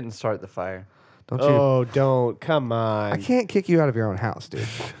shot- didn't start the fire. Don't you? Oh, don't come on! I can't kick you out of your own house, dude.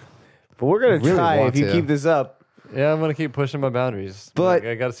 But we're gonna really try want if you to. keep this up. Yeah, I'm gonna keep pushing my boundaries. But-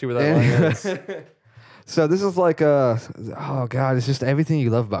 I got to see where that line is. So this is like oh god, it's just everything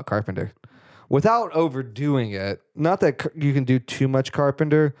you love about Carpenter, without overdoing it. Not that you can do too much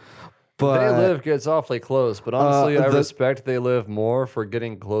Carpenter, but They Live gets awfully close, but honestly, I the- respect They Live more for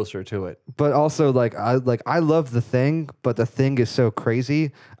getting closer to it. But also I love The Thing, but The Thing is so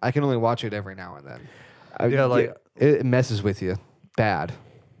crazy. I can only watch it every now and then. Yeah, like It messes with you bad.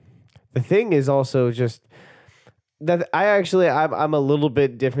 The thing is also just I'm a little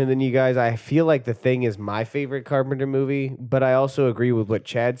bit different than you guys. I feel like The Thing is my favorite Carpenter movie, but I also agree with what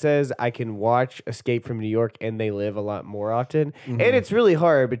Chad says. I can watch Escape from New York and They Live a lot more often. And it's really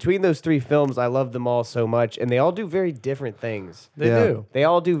hard. Between those three films, I love them all so much, and they all do very different things. They Yeah. do. They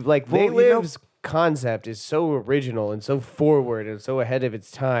all do, like, They Well, you know- Live's concept is so original and so forward and so ahead of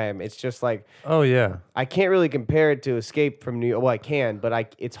its time. It's just like, Oh yeah. I can't really compare it to Escape from New York. Well, I can,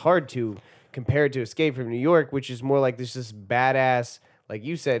 but it's hard to compare it to Escape from New York, which is more like this just badass, like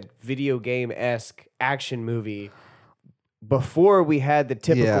you said, video game-esque action movie. Before we had the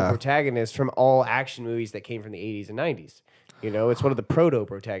typical protagonist from all action movies that came from the 80s and 90s. You know, it's one of the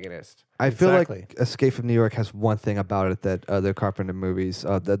proto-protagonists. I feel Exactly. like Escape from New York has one thing about it that other Carpenter movies,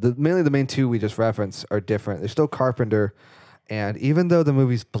 mainly the main two we just referenced, are different. They're still Carpenter, and even though the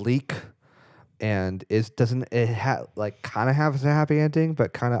movie's bleak and kind of has a happy ending,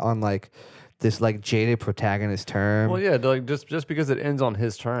 but kind of on like this like jaded protagonist term. Well, yeah, like just because it ends on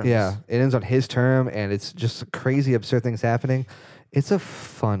his terms. Yeah, it ends on his term, and it's just crazy, absurd things happening. It's a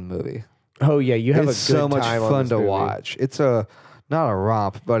fun movie. Oh, yeah, you have It's a good so much time on fun this to movie. watch. It's not a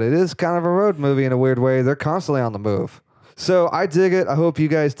romp, but it is kind of a road movie in a weird way. They're constantly on the move. So I dig it. I hope you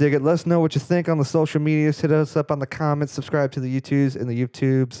guys dig it. Let us know what you think on the social medias. Hit us up on the comments. Subscribe to the YouTubes and the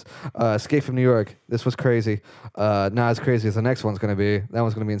YouTubes. Escape from New York. This was crazy. Not as crazy as the next one's going to be. That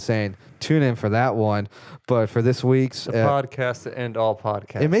one's going to be insane. Tune in for that one. But for this week's, The podcast to end all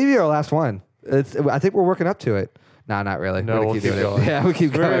podcasts. it may be our last one. I think we're working up to it. Nah, not really. No, We're we'll keep keep doing it. going. Yeah, we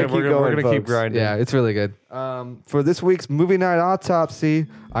keep going. We're gonna keep folks. grinding. Yeah, it's really good. For this week's Movie Night Autopsy,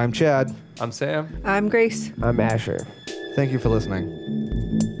 I'm Chad. I'm Sam. I'm Grace. I'm Asher. Thank you for listening.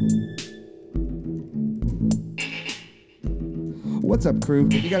 What's up, crew?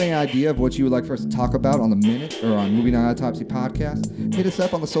 If you got any idea of what you would like for us to talk about on the Minute or on Movie Night Autopsy podcast, hit us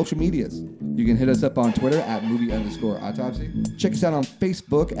up on the social medias. You can hit us up on Twitter at movie_autopsy. Check us out on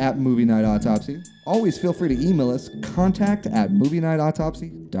Facebook at Movie Night Autopsy. Always feel free to email us,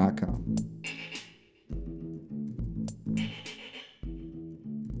 contact@movienightautopsy.com.